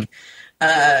almost like,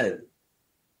 I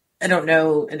don't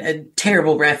know, a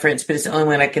terrible reference, but it's the only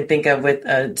one I can think of with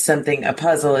a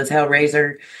puzzle is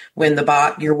Hellraiser, when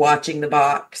you're watching the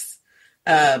box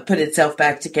put itself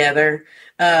back together.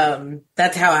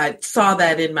 That's how I saw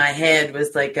that in my head,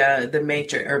 was like the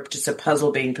matrix, or just a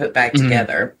puzzle being put back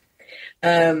together.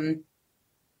 And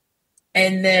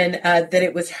then that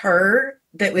it was her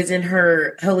that was in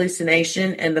her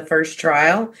hallucination in the first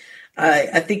trial.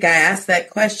 I think I asked that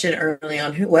question early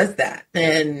on, who was that?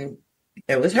 And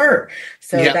it was her.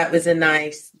 So that was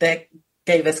that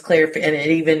gave us clarification.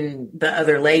 And even the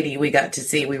other lady we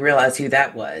realized who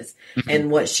that was.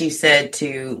 And what she said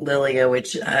to Lilia,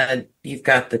 which you've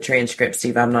got the transcript,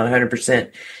 Steve. I'm not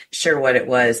 100% sure what it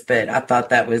was, but I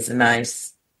thought that was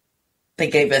nice. They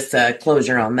gave us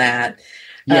closure on that.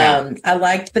 Yeah. I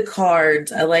liked the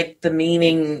cards. I liked the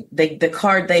meaning, the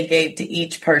card they gave to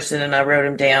each person, and I wrote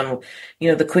them down.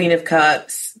 The Queen of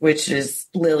Cups, which is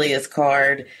Lilia's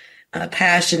card,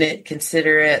 passionate,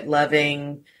 considerate,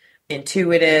 loving,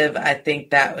 intuitive. I think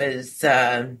that was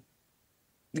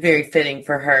very fitting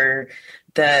for her.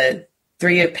 The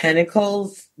Three of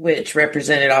Pentacles, which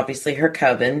represented obviously her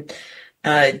coven.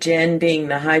 Jen being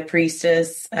the high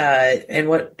priestess, and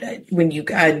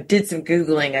I did some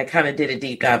Googling, I kind of did a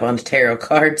deep dive on tarot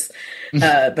cards,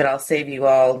 but I'll save you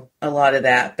all a lot of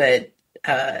that. But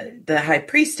the high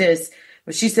priestess,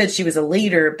 well, she said she was a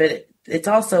leader, but it's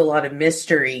also a lot of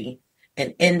mystery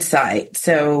and insight.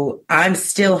 So I'm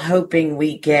still hoping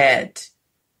we get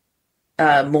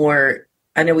more.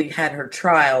 I know we had her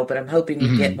trial, but I'm hoping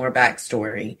we get more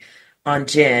backstory on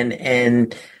Jen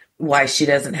and why she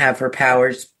doesn't have her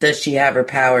powers. Does she have her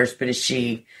powers, but is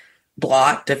she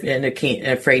blocked and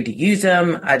afraid to use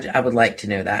them? I would like to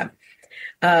know that.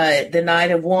 The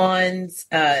Knight of Wands,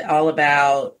 all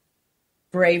about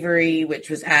bravery, which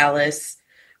was Alice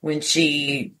when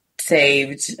she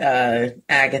saved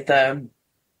Agatha.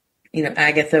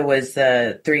 Agatha was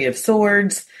the Three of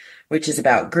Swords, which is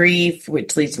about grief,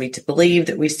 which leads me to believe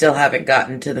that we still haven't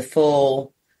gotten to the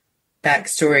full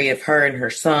backstory of her and her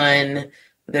son.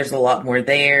 There's a lot more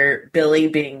there. Billy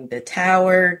being the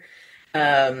tower,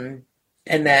 and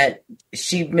that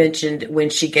she mentioned when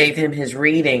she gave him his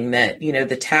reading that,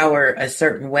 the tower a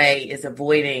certain way is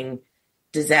avoiding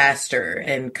disaster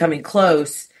and coming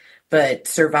close, but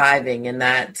surviving. And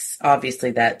that's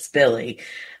Billy.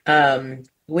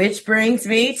 Which brings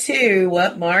me to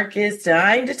what Mark is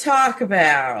dying to talk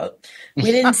about. We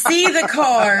didn't see the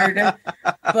card,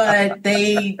 but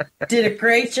they did a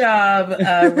great job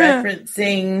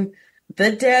referencing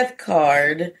the death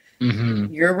card.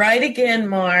 Mm-hmm. You're right again,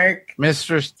 Mark.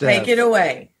 Mistress Death. Take it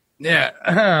away. Yeah.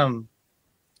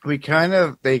 They kind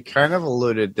of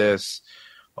alluded this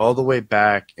all the way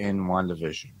back in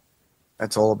WandaVision.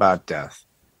 That's all about death.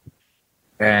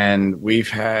 And we've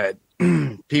had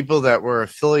people that were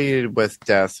affiliated with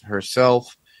Death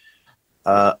herself.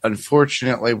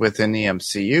 Unfortunately, within the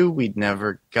MCU, we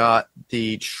never got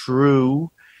the true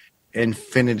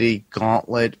Infinity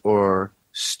Gauntlet or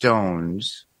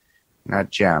stones,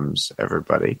 not gems,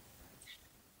 everybody.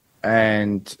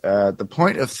 And the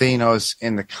point of Thanos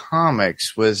in the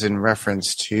comics was in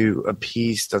reference to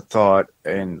appease the thought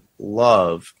and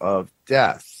love of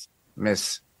Death,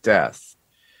 Miss Death.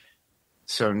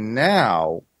 So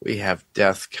now we have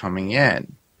Death coming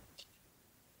in.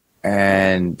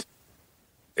 And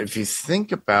if you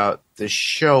think about the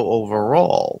show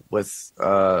overall with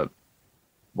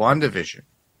WandaVision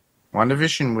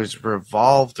was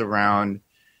revolved around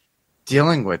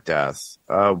dealing with death.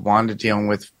 Wanda dealing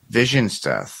with Vision's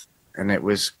death. And it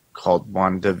was called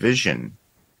WandaVision.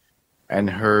 And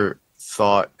her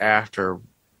thought after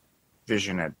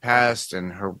Vision had passed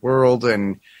and her world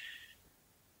and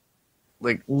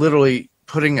literally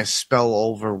putting a spell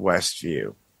over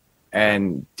Westview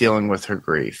and dealing with her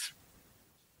grief.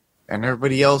 And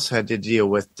everybody else had to deal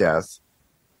with death,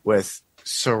 with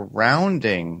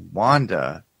surrounding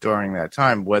Wanda during that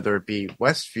time, whether it be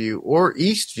Westview or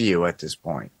Eastview at this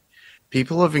point.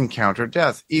 People have encountered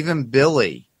death. Even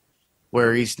Billy,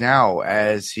 where he's now,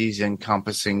 as he's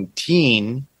encompassing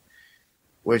teen,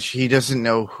 which he doesn't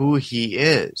know who he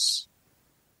is.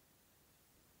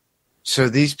 So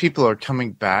these people are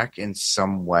coming back in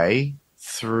some way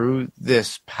through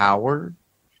this power.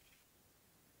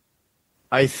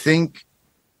 I think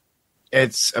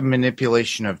it's a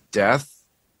manipulation of death.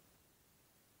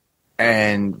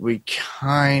 And we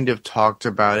kind of talked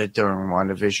about it during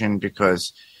WandaVision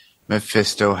because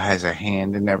Mephisto has a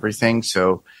hand in everything.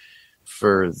 So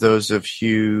for those of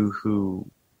you who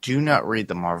do not read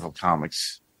the Marvel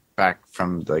comics back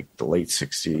from the late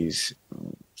 60s,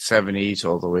 70s,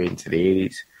 all the way into the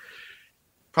 80s,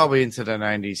 probably into the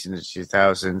 90s and the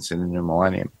 2000s and the new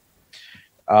millennium.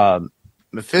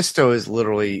 Mephisto is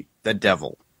literally the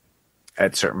devil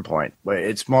at a certain point.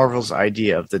 It's Marvel's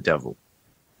idea of the devil.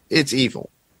 It's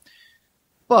evil.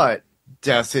 But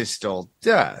death is still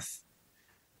death.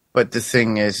 But the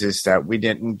thing is that we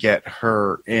didn't get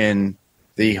her in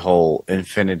the whole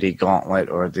Infinity Gauntlet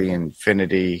or the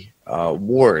Infinity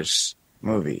Wars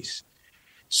movies.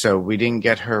 So we didn't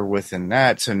get her within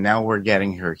that. So now we're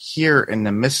getting her here in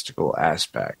the mystical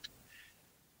aspect,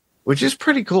 which is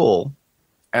pretty cool.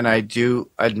 And I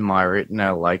do admire it and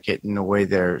I like it in the way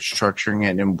they're structuring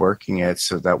it and working it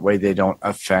so that way they don't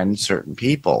offend certain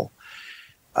people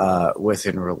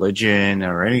within religion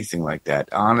or anything like that.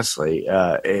 Honestly,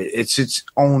 it's its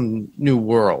own new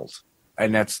world.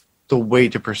 And that's the way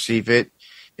to perceive it.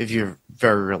 if you're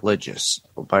very religious,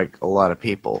 like a lot of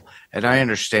people, and I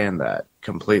understand that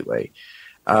completely.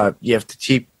 You have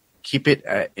to keep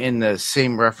it in the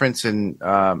same reference and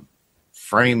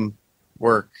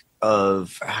framework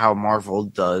of how Marvel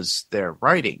does their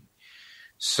writing.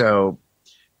 So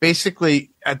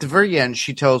basically, at the very end,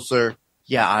 she tells her,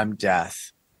 "Yeah, I'm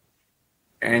Death."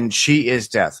 And she is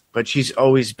Death, but she's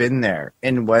always been there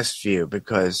in Westview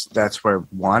because that's where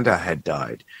Wanda had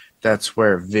died. That's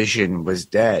where Vision was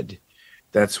dead.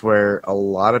 That's where a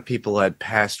lot of people had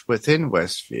passed within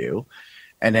Westview,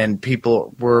 and then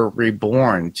people were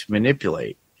reborn to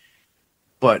manipulate.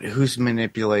 But who's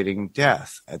manipulating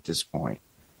Death at this point?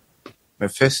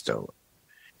 Mephisto.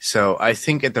 So I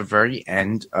think at the very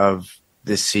end of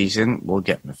this season, we'll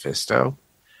get Mephisto.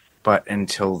 But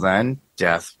until then,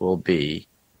 Death will be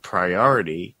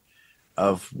priority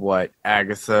of what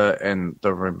Agatha and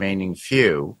the remaining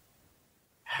few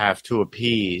have to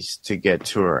appease to get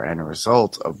to her end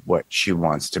result of what she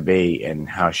wants to be and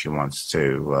how she wants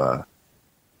to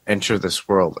enter this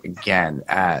world again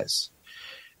as.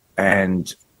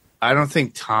 And I don't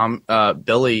think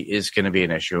Billy is going to be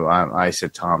an issue. I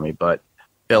said Tommy, but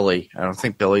Billy. I don't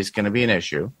think Billy's going to be an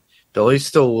issue. Billy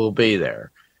still will be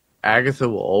there. Agatha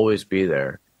will always be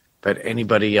there. But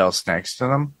anybody else next to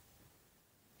them,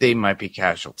 they might be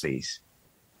casualties.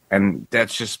 And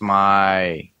that's just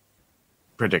my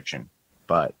prediction.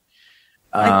 But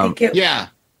I think it. Yeah.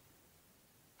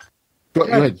 Go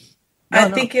ahead. I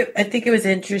think it was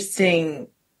interesting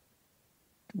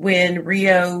when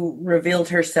Rio revealed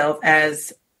herself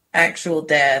as actual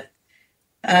Death.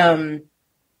 That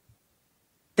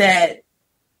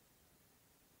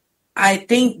I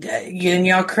think, and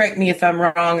y'all correct me if I'm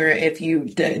wrong or if you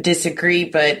disagree,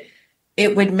 but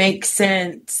it would make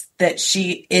sense that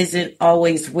she isn't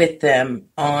always with them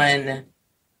on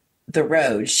the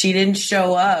road. She didn't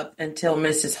show up until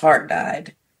Mrs. Hart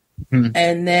died.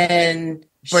 And then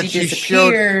she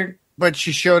disappeared. But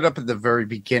she showed up at the very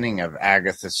beginning of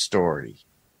Agatha's story.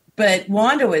 But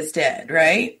Wanda was dead,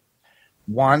 right?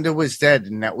 Wanda was dead,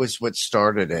 and that was what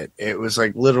started it. It was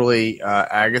like literally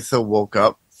Agatha woke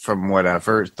up from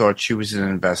whatever, thought she was an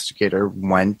investigator,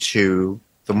 went to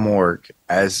the morgue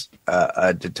as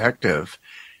a detective,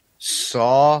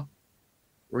 saw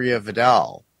Ria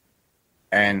Vidal,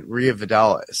 and Ria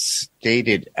Vidal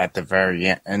stated at the very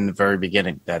end, in the very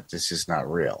beginning, that this is not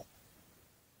real.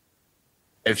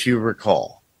 If you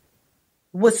recall.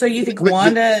 Well, so you think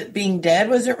Wanda being dead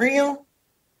wasn't real?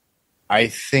 I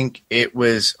think it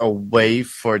was a way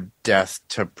for Death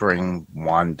to bring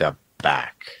Wanda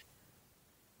back.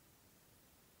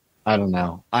 I don't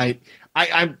know. I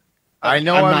know I'm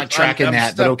not tracking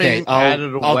that, but okay,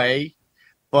 I'll away.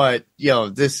 But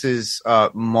this is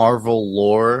Marvel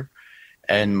lore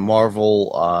and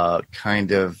Marvel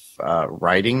kind of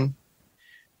writing.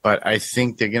 But I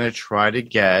think they're going to try to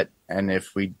get, and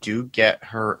if we do get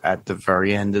her at the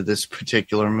very end of this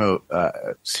particular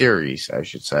series, I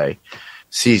should say,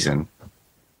 season,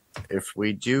 if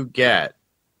we do get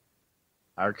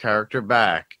our character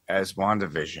back as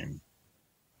WandaVision,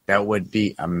 that would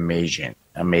be amazing.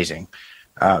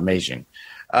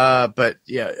 But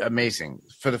yeah, amazing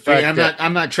for the fact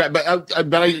I'm not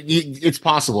but it's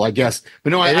possible, I guess. But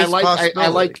no, I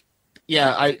like.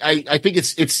 Yeah, I think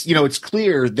it's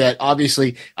clear that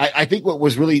obviously I think what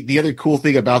was really the other cool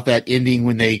thing about that ending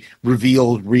when they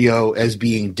revealed Rio as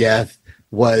being Death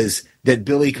was that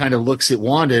Billy kind of looks at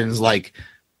Wanda and is like,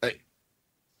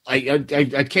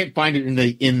 I can't find it in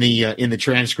the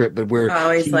transcript, but where I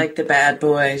always like the bad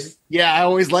boys. Yeah, I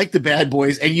always like the bad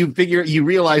boys, and you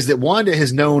realize that Wanda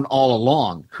has known all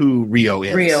along who Rio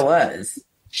is. Rio was.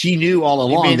 She knew all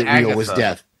along that Rio was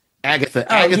Death. Agatha.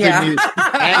 Oh, Agatha yeah. knew.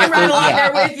 I'm right along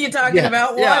there with you talking about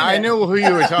Wanda. Yeah, I knew who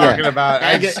you were talking about.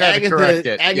 I just had to correct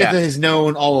it. Agatha has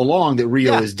known all along that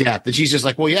Rio is Death, and she's just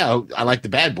like, well, yeah, I like the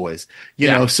bad boys, you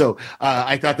know. So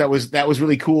I thought that was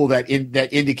really cool. That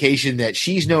indication that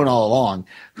she's known all along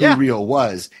who Rio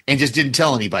was, and just didn't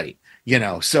tell anybody.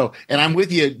 So, and I'm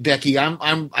with you, Becky.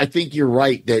 I think you're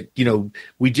right that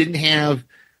we didn't have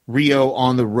Rio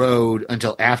on the road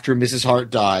until after Mrs. Hart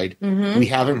died. Mm-hmm. We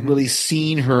haven't really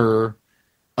seen her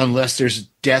unless there's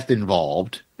death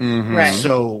involved. Mm-hmm. Right.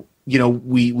 So,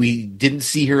 we didn't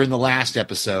see her in the last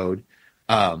episode.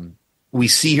 We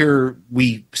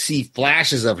see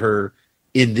flashes of her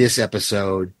in this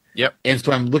episode. Yep. And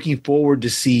so I'm looking forward to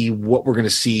see what we're going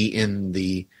to see in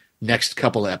the next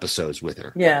couple of episodes with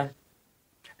her. Yeah.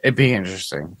 It'd be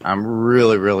interesting. I'm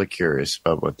really, really curious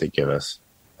about what they give us.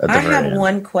 I have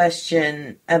one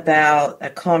question about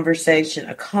a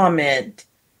comment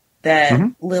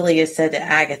that Lily has said to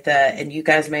Agatha, and you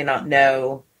guys may not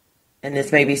know and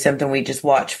this may be something we just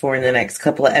watch for in the next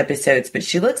couple of episodes, but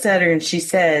she looks at her and she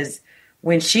says,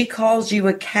 when she calls you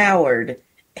a coward,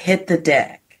 hit the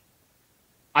deck.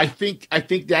 I think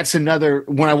that's another.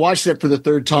 When I watched that for the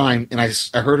third time, and I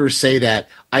heard her say that,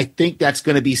 I think that's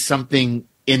going to be something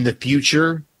in the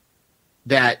future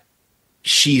that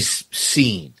she's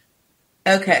seen.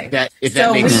 Okay, that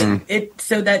makes sense.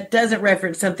 So that doesn't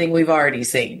reference something we've already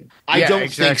seen. I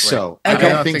don't think so. Okay. I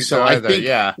don't think so. Either.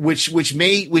 I think which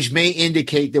may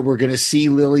indicate that we're going to see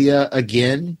Lilia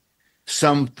again,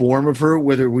 some form of her,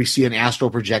 whether we see an astral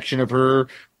projection of her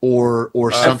or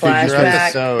something,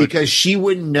 because she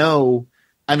wouldn't know.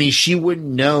 I mean, she wouldn't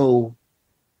know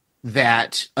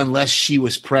that unless she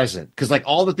was present, because like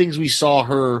all the things we saw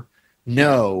her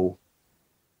know.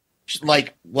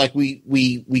 Like we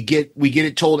get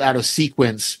it told out of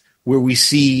sequence where we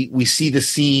see the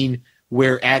scene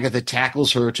where Agatha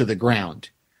tackles her to the ground,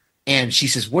 and she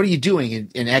says, "What are you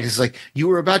doing?" And Agatha's like, "You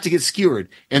were about to get skewered."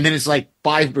 And then it's like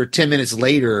 5 or 10 minutes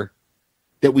later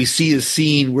that we see the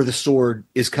scene where the sword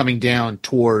is coming down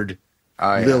toward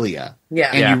Lilia.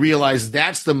 Yeah, and you realize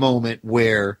that's the moment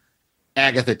where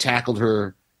Agatha tackled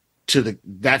her.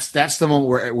 That's the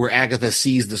moment where Agatha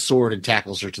sees the sword and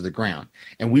tackles her to the ground,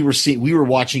 and we were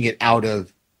watching it out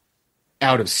of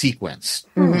sequence,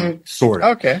 sort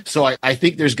of. Okay, so I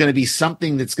think there's going to be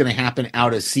something that's going to happen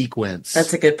out of sequence.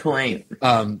 That's a good point.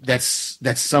 That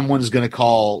someone's going to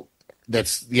call.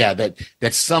 That's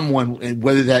someone,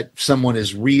 whether that someone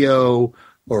is Rio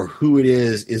or who it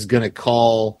is going to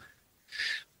call,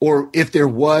 or if there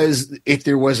was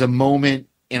a moment.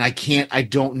 And I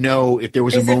don't know if there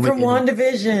was a moment. Is it from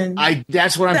WandaVision?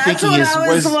 That's what I'm thinking.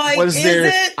 Was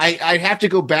there? I'd have to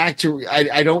go back to.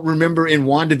 I don't remember in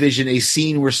WandaVision a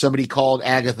scene where somebody called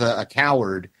Agatha a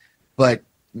coward, but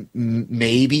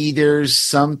maybe there's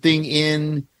something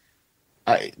in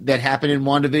that happened in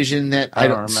WandaVision that I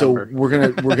don't. So we're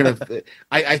gonna.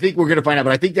 I think we're gonna find out,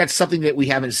 but I think that's something that we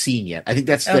haven't seen yet. I think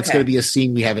that's going to be a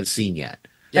scene we haven't seen yet.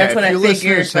 That's what I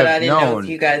figured, but I didn't know if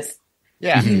you guys.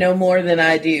 Yeah. You know more than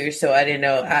I do, so I didn't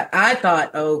know. I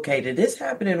thought, okay, did this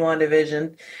happen in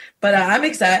WandaVision? But I'm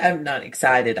excited. I'm not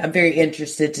excited. I'm very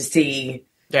interested to see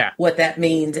what that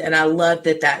means. And I love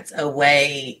that that's a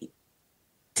way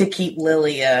to keep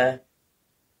Lilia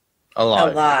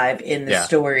alive in the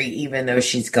story, even though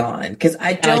she's gone. Because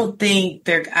I don't think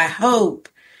I hope,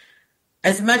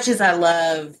 as much as I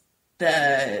love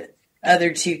the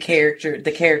other two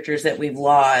the characters that we've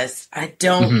lost, I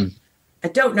don't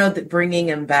know that bringing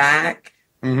him back.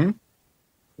 Mm-hmm.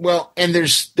 Well, and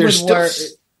there's still,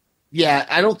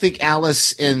 I don't think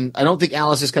Alice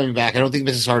is coming back. I don't think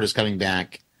Mrs. Hart is coming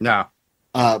back. No.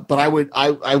 But I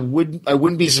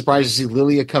wouldn't be surprised to see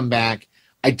Lilia come back.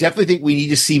 I definitely think we need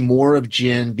to see more of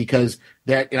Jin, because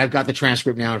and I've got the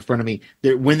transcript now in front of me.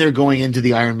 When they're going into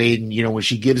the Iron Maiden, when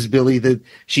she gives Billy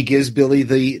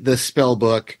the spell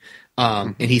book,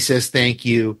 and he says thank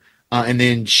you. And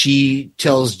then she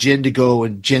tells Jin to go,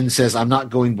 and Jin says, "I'm not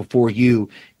going before you."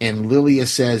 And Lilia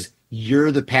says,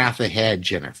 "You're the path ahead,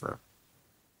 Jennifer."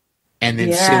 And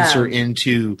then sends her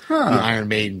into the Iron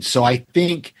Maiden. So I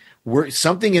think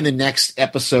something in the next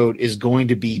episode is going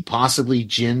to be possibly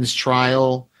Jin's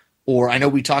trial, or I know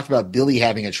we talked about Billy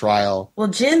having a trial. Well,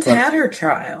 Jin's had her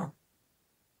trial.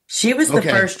 She was the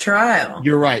first trial.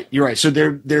 You're right. So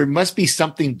there must be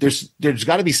something. There's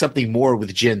got to be something more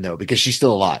with Jin, though, because she's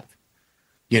still alive.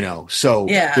 So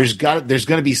there's going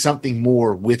to be something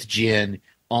more with Jin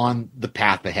on the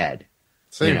path ahead.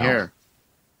 Same here.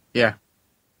 Yeah.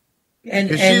 And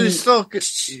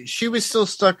she was still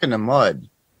stuck in the mud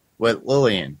with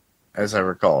Lillian, as I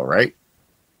recall, right?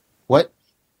 What?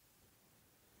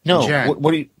 No.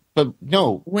 What do you? But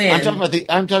no. When? I'm talking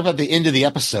about the end of the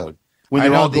episode. When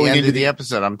they're all going into the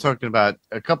episode. I'm talking about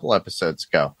a couple episodes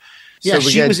ago. Yeah, so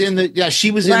she was in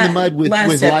the mud with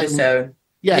last episode.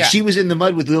 Yeah, she was in the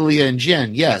mud with Lilia and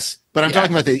Jen, yes. But I'm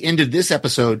talking about the end of this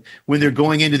episode when they're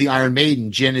going into the Iron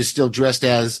Maiden. Jen is still dressed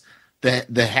as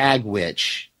the Hag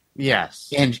Witch.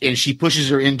 Yes. And she pushes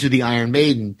her into the Iron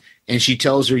Maiden, and she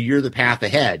tells her, "You're the path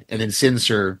ahead," and then sends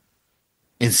her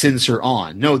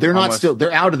on. No, they're not still.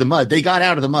 They're out of the mud. They got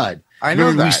out of the mud. I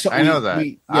know that. I know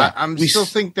that. I'm still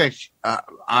think that,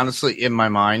 honestly, in my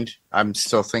mind, I'm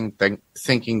still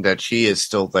thinking that she is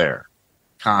still there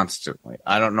constantly.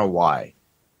 I don't know why.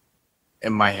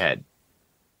 In my head.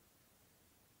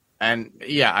 And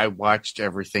I watched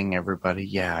everything, everybody.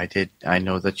 Yeah, I did. I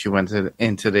know that she went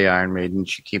into the Iron Maiden.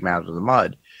 She came out of the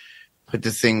mud. But the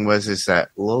thing is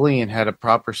that Lillian had a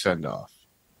proper send-off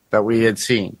that we had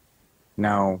seen.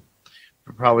 Now,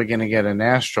 we're probably going to get an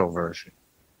astral version.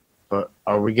 But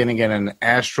are we going to get an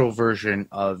astral version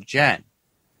of Jen?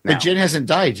 now. But Jen hasn't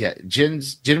died yet. Jen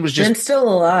was just Jen's still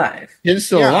alive. Jen's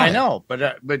still yeah, alive. I know,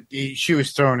 but she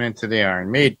was thrown into the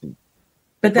Iron Maiden.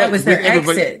 But that Right, was their with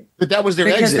everybody- exit. But that was their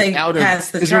Because exit they out of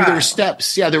passed the because remember, there were trial.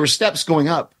 steps. Yeah, there were steps going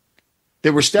up.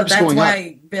 There were So steps that's going up.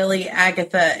 why Billy,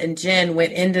 Agatha, and Jen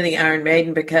went into the Iron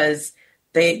Maiden, because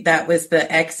that was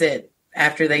the exit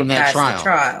after they From that passed trial. the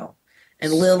trial.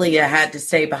 And Lilia had to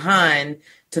stay behind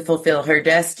to fulfill her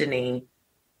destiny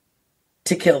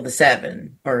to kill the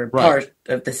Seven, or Right. part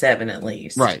of the Seven at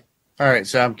least. Right. All right,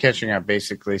 so I'm catching up,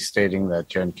 basically stating that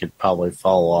Jen could probably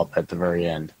follow up at the very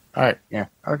end. All right, yeah,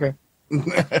 okay.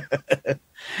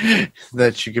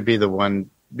 That she could be the one,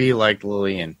 be like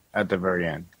Lillian at the very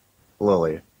end.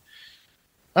 Lilia.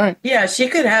 All right. Yeah, she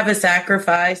could have a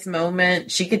sacrifice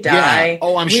moment. She could die. Yeah.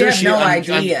 Oh, I'm we sure have she- no I'm-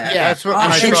 idea. yeah, that's what Oh,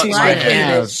 my it's thought might likely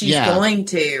have. that she's Yeah. going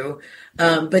to.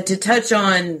 But to touch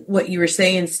on what you were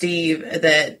saying, Steve,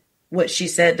 that what she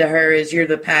said to her is, "You're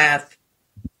the path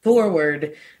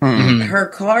forward." Mhm. Her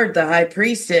card, the High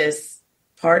Priestess,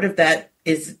 part of that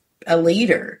is a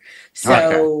leader.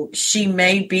 So she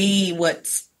may be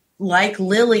what's like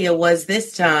Lilia was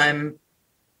this time,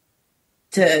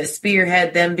 to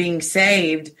spearhead them being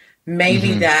saved.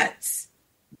 Maybe that's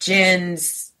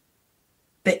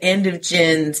the end of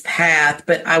Jen's path,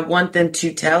 but I want them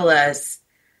to tell us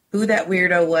who that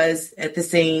weirdo was at the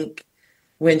sink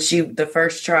when the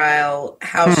first trial,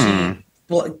 how she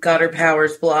got her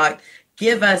powers blocked.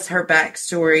 Give us her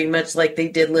backstory, much like they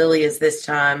did Lilia's this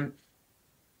time,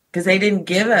 because they didn't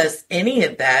give us any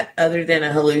of that other than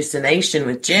a hallucination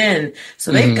with Jen.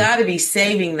 So they've got to be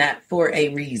saving that for a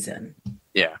reason.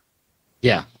 Yeah.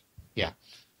 Yeah. Yeah.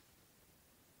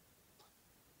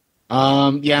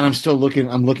 Yeah, and I'm still looking.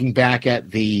 I'm looking back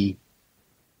at the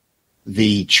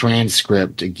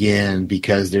transcript again,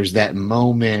 because there's that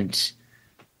moment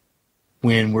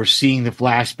when we're seeing the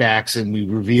flashbacks and we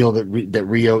reveal that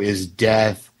Rio is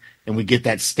death, and we get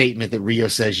that statement that Rio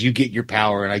says, "You get your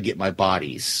power and I get my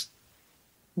bodies."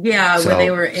 Yeah, So- when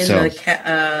they were in so-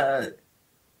 the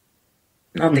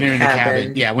not When the they're cabin. in the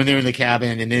cabin, yeah, when they're in the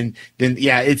cabin, and then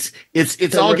yeah, it's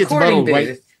The all gets recording muddled, right?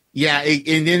 booth. Yeah,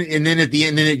 and then at the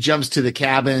end, then it jumps to the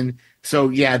cabin. So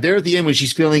yeah, there at the end when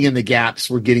she's filling in the gaps,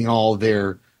 we're getting all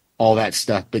that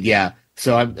stuff. But yeah,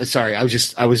 so I'm sorry, I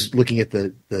was looking at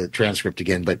the transcript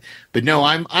again, but no,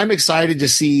 I'm excited to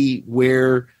see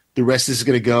where the rest is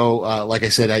going to go. Like I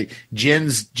said,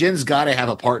 Jen's got to have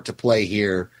a part to play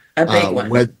here. A big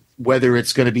one. Whether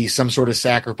it's going to be some sort of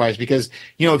sacrifice, because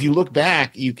if you look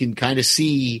back, you can kind of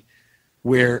see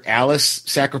where Alice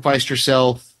sacrificed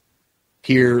herself.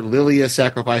 Here, Lilia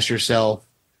sacrificed herself.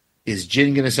 Is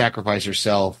Jen going to sacrifice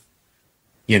herself?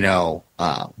 What's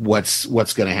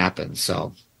going to happen?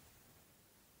 So,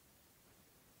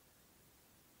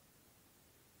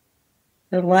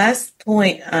 The last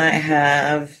point I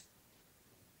have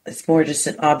is more just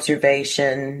an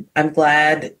observation. I'm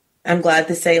glad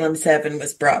the Salem 7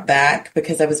 was brought back,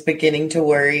 because I was beginning to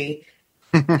worry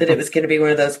that it was going to be one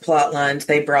of those plot lines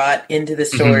they brought into the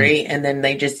story and then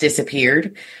they just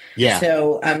disappeared. yeah.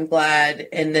 So I'm glad,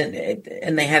 and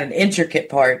they had an intricate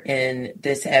part in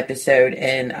this episode,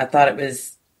 and I thought it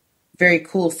was very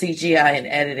cool CGI and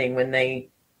editing when they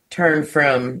turned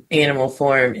from animal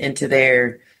form into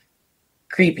their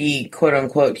creepy quote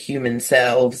unquote human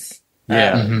selves.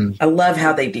 Yeah. I love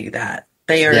how they do that.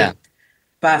 They are Yeah.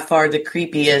 by far the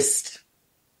creepiest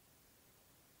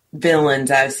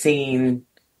villains I've seen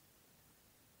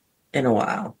in a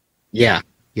while. Yeah,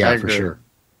 I for agree. sure.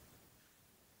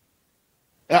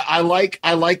 I like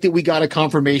that we got a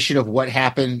confirmation of what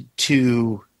happened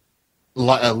to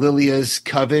Lilia's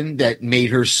coven that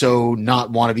made her so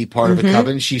not want to be part of a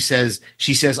coven. She says,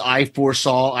 I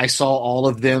saw all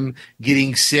of them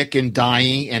getting sick and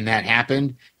dying, and that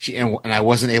happened. And I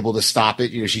wasn't able to stop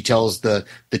it. She tells the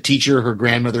teacher, her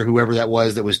grandmother, whoever that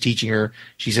was teaching her,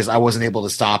 she says, I wasn't able to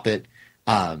stop it.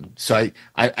 So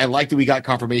I like that we got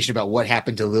confirmation about what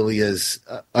happened to Lilia's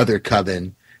other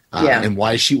coven, and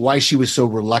why she was so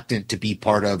reluctant to be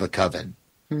part of a coven.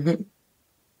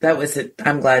 That was it.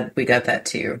 I'm glad we got that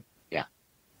too.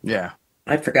 Yeah.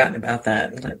 I'd forgotten about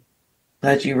that. I'm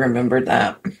glad you remembered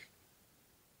that.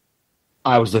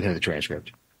 I was looking at the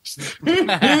transcript.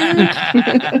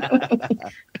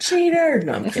 Cheater.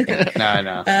 No, I'm kidding.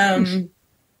 No.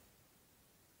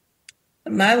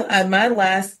 My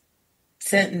last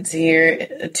sentence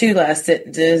here, two last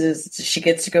sentences, is she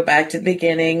gets to go back to the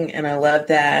beginning, and I love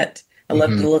that. I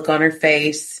love the look on her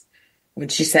face when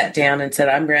she sat down and said,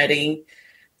 "I'm ready."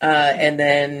 And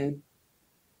then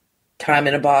time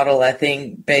in a bottle, I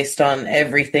think, based on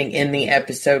everything in the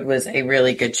episode, was a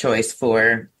really good choice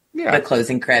for the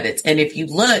closing credits. And if you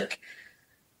look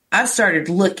I've started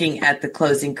looking at the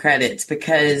closing credits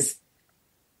because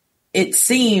it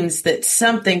seems that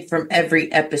something from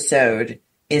every episode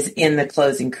is in the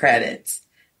closing credits.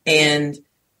 And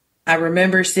I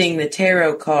remember seeing the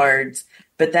tarot cards,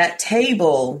 but that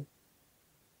table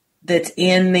that's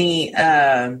in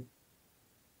the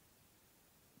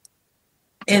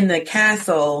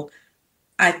castle,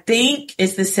 I think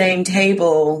is the same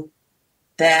table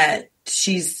that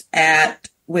she's at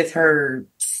with her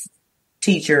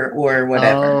teacher or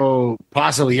whatever. Oh,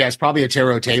 possibly. Yes, probably a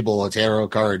tarot table, a tarot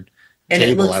card And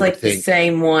table, it looks I like would the think.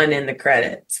 same one in the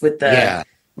credits with the Yeah.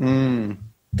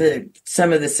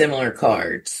 some of the similar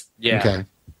cards. Yeah. Okay.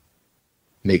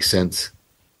 Makes sense.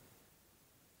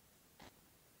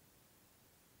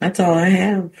 That's all I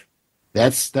have.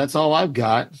 That's all I've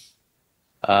got.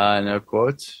 No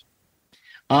quotes.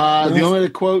 The only other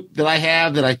quote that I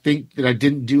have that I think that I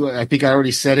didn't do, I think I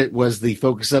already said it, was the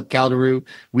focus up Calderoo.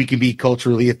 We can be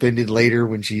culturally offended later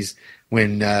when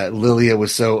Lilia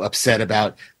was so upset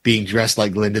about being dressed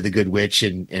like Glinda the Good Witch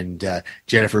and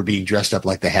Jennifer being dressed up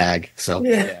like the hag. So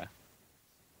Yeah.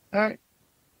 All right.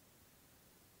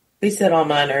 We said all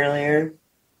mine earlier.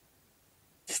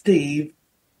 Steve.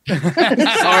 Sorry.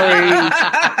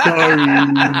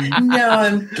 No,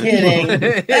 I'm kidding.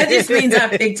 That just means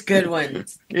I picked good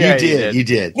ones. Yeah, you did. You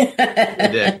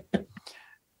did.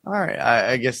 All right.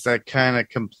 I guess that kind of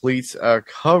completes our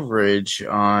coverage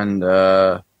on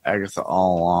Agatha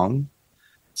All Along,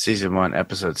 Season 1,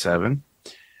 Episode 7.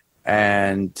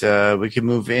 And we can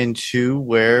move into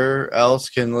where else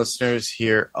can listeners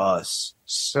hear us.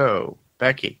 So,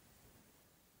 Becky.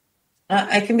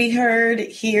 I can be heard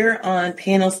here on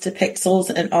Panels to Pixels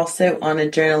and also on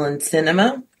Adrenaline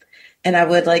Cinema. And I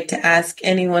would like to ask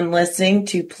anyone listening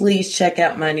to please check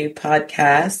out my new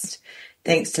podcast,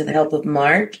 thanks to the help of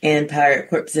Mark and Pirate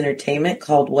Corpse Entertainment,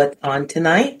 called What's On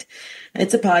Tonight.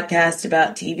 It's a podcast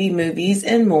about TV, movies,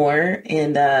 and more.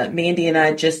 And Mandy and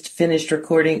I just finished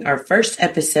recording our first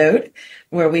episode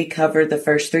where we cover the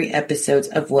first 3 episodes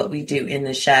of What We Do in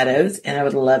the Shadows. And I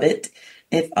would love it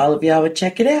if all of y'all would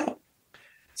check it out.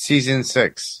 Season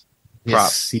 6.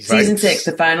 Yes, Season 6,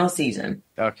 the final season.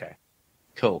 Okay.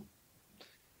 Cool.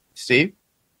 Steve?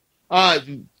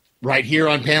 Right here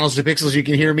on Panels to Pixels, you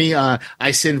can hear me.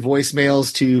 I send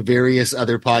voicemails to various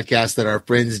other podcasts that our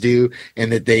friends do,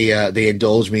 and that they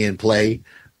indulge me and play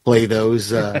those.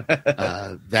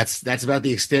 That's about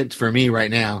the extent for me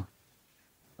right now.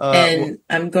 And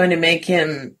I'm going to make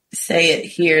him say it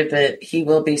here that he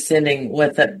will be sending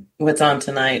What's On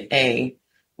Tonight, a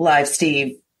live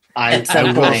Steve. I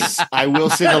will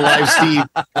send a live Steve.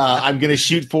 I'm going to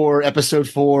shoot for episode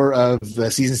 4 of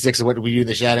season 6 of What We Do in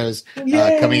the Shadows,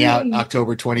 coming out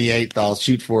October 28th. I'll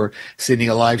shoot for sending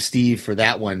a live Steve for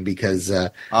that one because,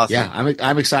 awesome. Yeah,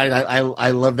 I'm excited.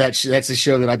 I love that. That's a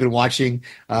show that I've been watching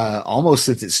almost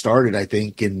since it started, I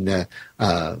think. And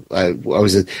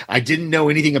I didn't know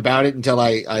anything about it until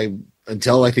I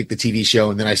think the TV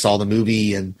show, and then I saw the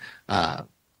movie and.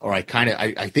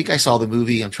 I think I saw the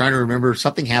movie. I'm trying to remember.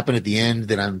 Something happened at the end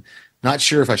that I'm not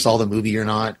sure if I saw the movie or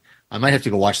not. I might have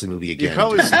to go watch the movie again. You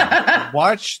probably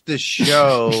watched the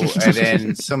show, and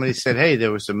then somebody said, "Hey,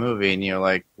 there was a movie," and you're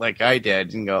like I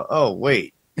did, and go, "Oh,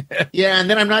 wait." Yeah, and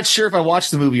then I'm not sure if I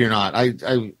watched the movie or not.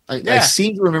 I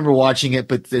seem to remember watching it,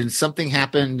 but then something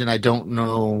happened, and I don't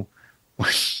know.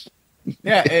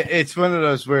 Yeah, it's one of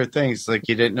those weird things. Like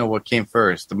you didn't know what came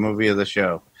first, the movie or the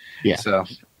show. Yeah. So.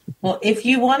 Well, if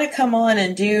you want to come on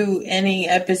and do any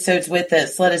episodes with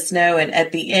us, let us know. And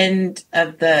at the end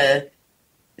of the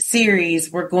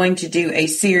series, we're going to do a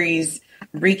series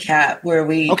recap where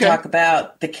we talk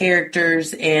about the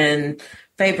characters and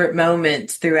favorite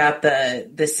moments throughout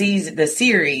the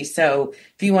series. So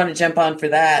if you want to jump on for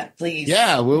that, please.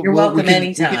 Yeah, you're welcome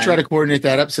anytime. We can try to coordinate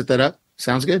that up, set that up.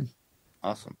 Sounds good.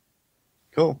 Awesome.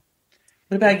 Cool.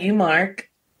 What about you, Mark?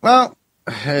 Well,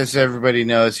 as everybody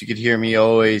knows, you can hear me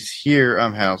always here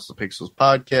on House of Pixels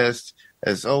podcast.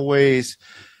 As always,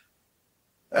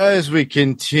 as we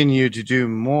continue to do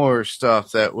more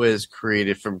stuff that was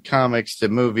created from comics to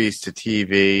movies to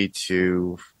TV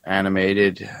to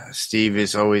animated, Steve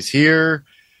is always here.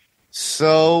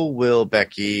 So will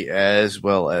Becky, as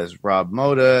well as Rob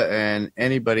Moda, and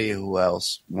anybody who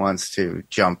else wants to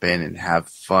jump in and have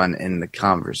fun in the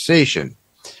conversation.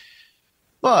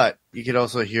 But you can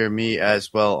also hear me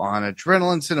as well on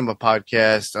Adrenaline Cinema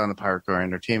podcast on the Pirate Core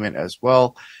Entertainment as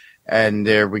well. And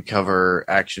there we cover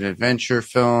action adventure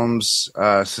films,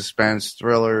 suspense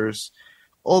thrillers,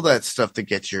 all that stuff to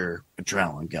get your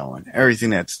adrenaline going. Everything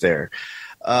that's there.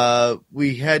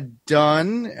 We had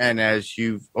done, and as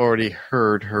you've already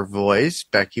heard her voice,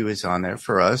 Becky was on there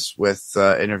for us with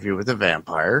Interview with a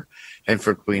Vampire and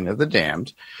for Queen of the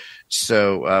Damned.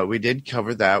 So we did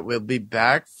cover that. We'll be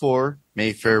back for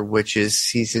Mayfair Witches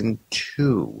Season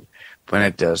 2 when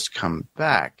it does come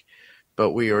back.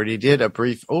 But we already did a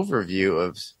brief overview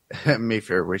of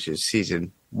Mayfair Witches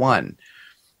Season 1.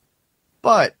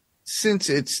 But since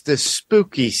it's the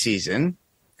spooky season,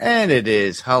 and it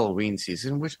is Halloween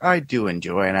season, which I do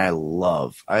enjoy and I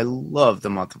love the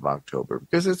month of October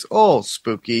because it's all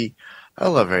spooky. I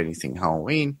love anything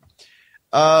Halloween.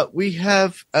 We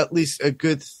have at least a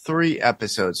good 3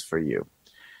 episodes for you.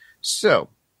 So,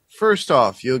 first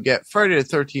off, you'll get Friday the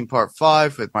 13th Part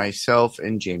 5 with myself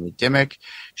and Jamie Dimmick.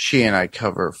 She and I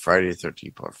cover Friday the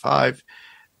 13th Part 5.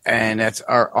 And that's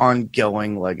our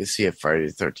ongoing legacy of Friday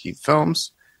the 13th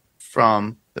films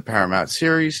from the Paramount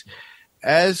series,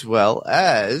 as well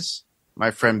as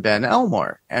my friend Ben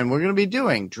Elmore. And we're going to be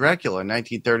doing Dracula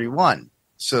 1931.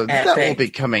 So that will be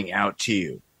coming out to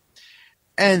you.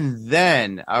 And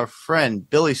then our friend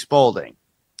Billy Spaulding,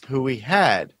 who we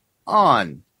had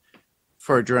on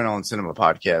for Adrenaline Cinema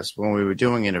Podcast when we were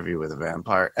doing Interview with a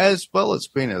Vampire, as well as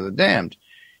Queen of the Damned.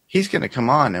 He's going to come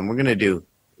on and we're going to do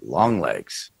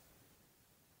Longlegs.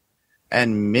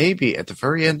 And maybe at the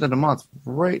very end of the month,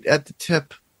 right at the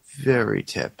very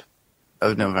tip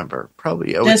of November,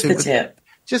 probably. Just the tip.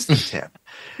 Just the tip.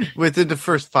 Within the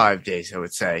first 5 days, I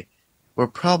would say, we're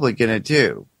probably going to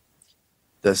do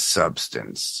The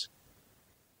Substance.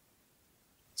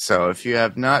 So if you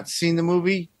have not seen the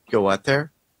movie, go out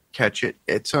there, catch it.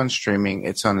 It's on streaming.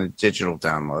 It's on a digital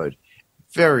download.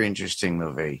 Very interesting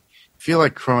movie. If you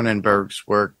like Cronenberg's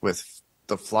work with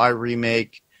the Fly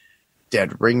remake,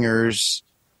 Dead Ringers,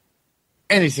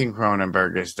 anything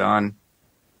Cronenberg has done,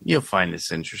 you'll find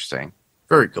this interesting.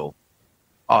 Very cool.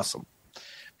 Awesome.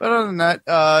 But other than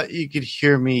that, you could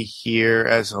hear me here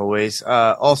as always.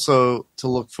 Also, to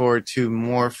look forward to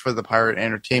more for the Pirate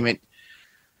Entertainment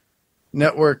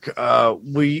Network.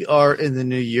 We are in the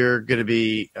new year going to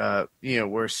be,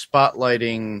 we're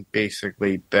spotlighting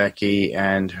basically Becky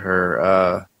and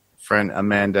her friend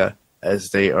Amanda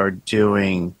as they are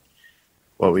doing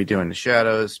What We Do in the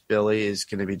Shadows. Billy is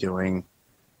going to be doing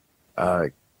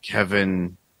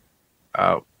Kevin.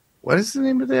 What is the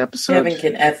name of the episode? Kevin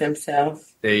Can F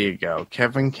Himself. There you go.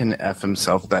 Kevin Can F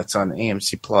Himself. That's on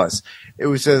AMC Plus. It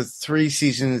was a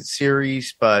 3-season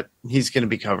series, but he's going to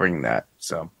be covering that.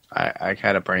 So I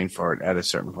had a brain for it at a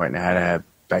certain point, and I had to have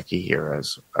Becky here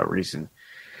as a reason.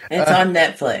 It's on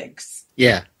Netflix.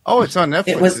 Yeah. Oh, it's on Netflix.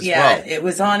 It was as well. It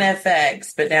was on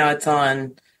FX, but now it's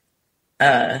on.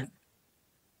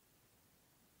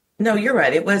 No, you're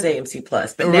right. It was AMC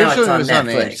Plus, but now it's on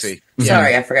Netflix. AMC.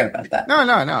 Sorry, I forgot about that.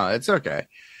 No, it's okay.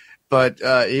 But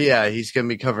he's going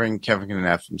to be covering Kevin Can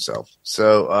F Himself.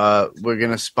 So we're going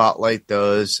to spotlight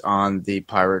those on the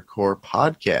Pirate Core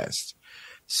podcast.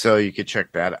 So you could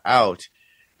check that out.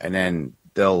 And then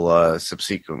they'll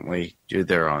subsequently do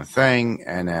their own thing.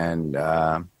 And then,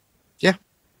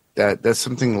 that's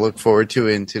something to look forward to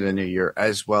into the new year,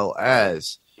 as well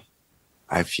as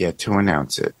I've yet to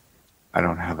announce it. I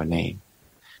don't have a name.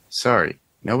 Sorry.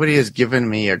 Nobody has given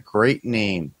me a great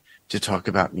name to talk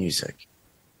about music.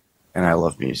 And I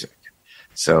love music.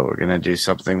 So we're going to do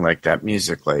something like that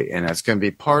musically. And that's going to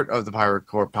be part of the Pirate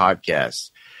Core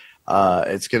podcast.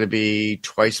 It's going to be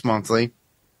twice monthly.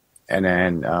 And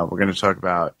then we're going to talk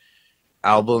about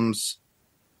albums,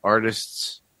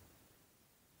 artists,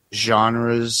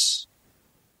 genres,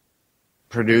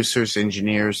 producers,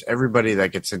 engineers, everybody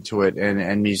that gets into it,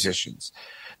 and musicians.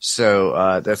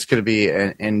 So that's going to be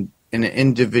an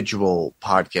individual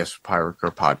podcast for Pirate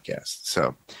Core Podcast.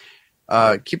 So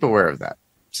keep aware of that.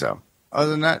 So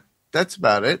other than that, that's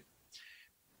about it.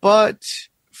 But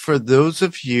for those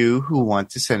of you who want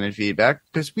to send in feedback,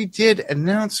 because we did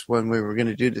announce when we were going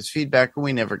to do this feedback and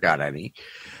we never got any,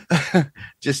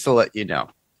 just to let you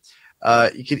know.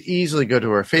 You could easily go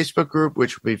to our Facebook group,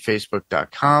 which will be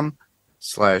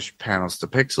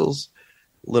facebook.com/panels2pixels.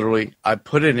 Literally, I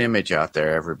put an image out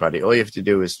there, everybody. All you have to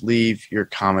do is leave your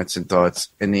comments and thoughts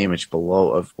in the image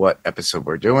below of what episode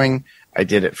we're doing. I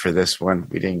did it for this one.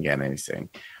 We didn't get anything.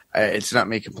 It's not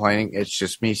me complaining. It's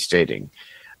just me stating.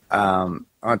 On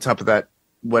top of that,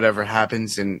 whatever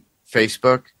happens in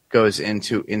Facebook goes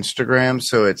into Instagram,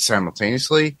 so it's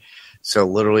simultaneously. So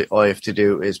literally all you have to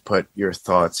do is put your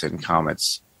thoughts and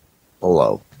comments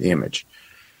below the image.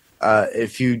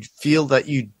 If you feel that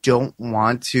you don't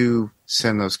want to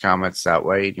send those comments that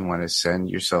way, and you want to send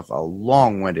yourself a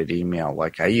long-winded email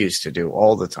like I used to do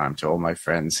all the time to all my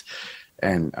friends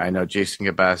And I know Jason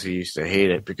Gabassi used to hate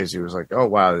it because he was like, "Oh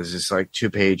wow, this is like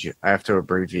 2-page. I have to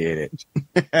abbreviate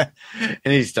it." And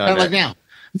he's done Kind of it. like now.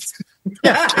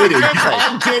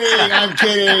 I'm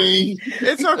kidding.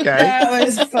 It's okay. That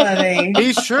was funny.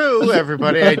 He's true,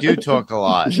 everybody. I do talk a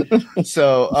lot.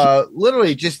 So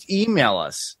literally just email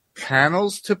us,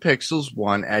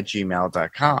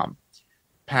 panelstopixels1@gmail.com.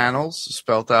 Panels,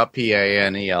 spelled out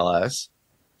PANELS,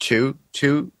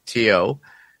 2TO,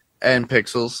 and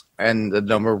pixels, and the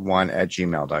number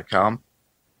 1@gmail.com.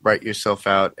 Write yourself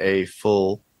out a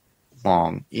full,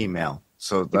 long email.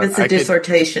 So that It's a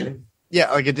dissertation.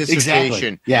 Yeah, like a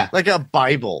dissertation. Exactly. Yeah. Like a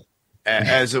Bible,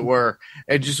 as it were.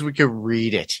 And just we could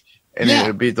read it. And Yeah. it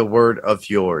would be the word of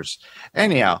yours.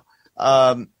 Anyhow,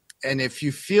 and if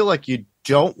you feel like you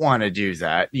don't want to do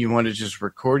that, you want to just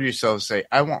record yourself, say,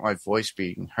 I want my voice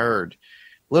being heard.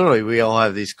 Literally, we all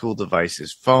have these cool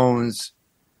devices. Phones,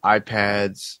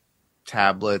 iPads,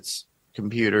 tablets,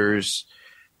 computers.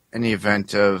 In the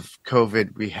event of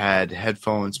COVID, we had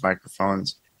headphones,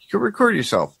 microphones. You can record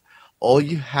yourself. All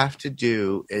you have to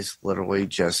do is literally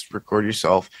just record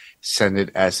yourself, send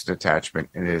it as an attachment,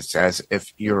 and it's as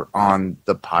if you're on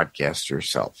the podcast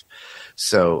yourself.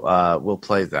 So we'll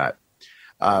play that.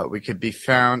 We could be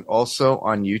found also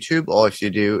on YouTube. All you have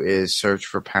to do is search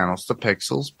for Panels to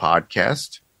Pixels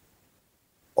Podcast.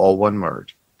 All one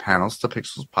word. Panels to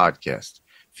Pixels Podcast.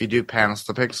 If you do Panels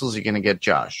to Pixels, you're going to get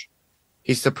Josh.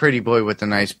 He's the pretty boy with the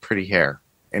nice, pretty hair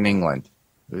in England,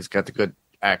 who's got the good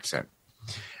accent.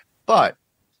 But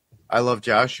I love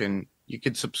Josh, and you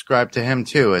could subscribe to him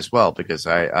too as well, because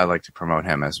I like to promote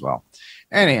him as well.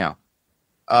 Anyhow,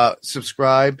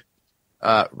 subscribe,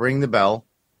 ring the bell,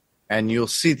 and you'll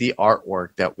see the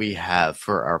artwork that we have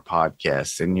for our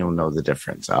podcast, and you'll know the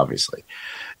difference, obviously.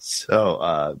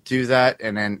 So do that,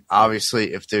 and then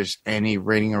obviously if there's any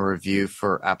rating or review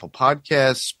for Apple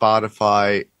Podcasts,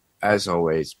 Spotify, as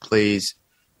always, please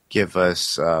give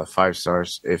us 5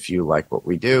 stars if you like what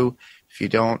we do. If you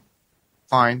don't,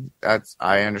 fine.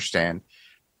 I understand.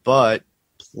 But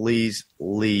please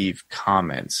leave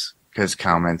comments, because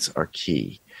comments are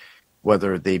key,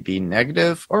 whether they be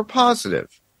negative or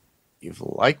positive. If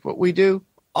you like what we do,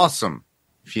 awesome.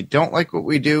 If you don't like what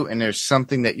we do and there's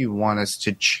something that you want us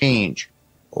to change,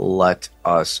 let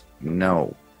us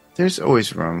know. There's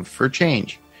always room for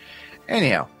change.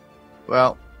 Anyhow,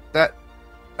 well, that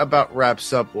about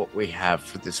wraps up what we have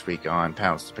for this week on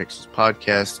Panels to Pixels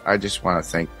podcast. I just want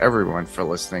to thank everyone for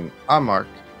listening. I'm Mark.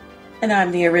 And I'm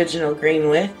the original Green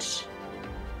Witch.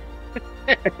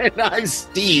 And I'm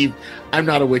Steve. I'm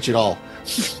not a witch at all.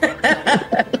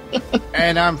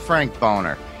 And I'm Frank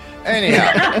Boner.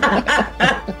 Anyhow,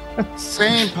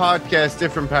 same podcast,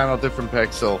 different panel, different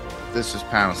pixel. This is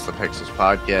Panels to Pixels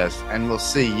podcast, and we'll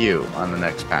see you on the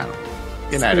next panel.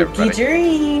 Good night, Spooky everybody.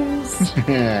 dreams.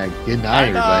 Good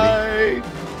night, everybody.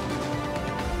 Bye.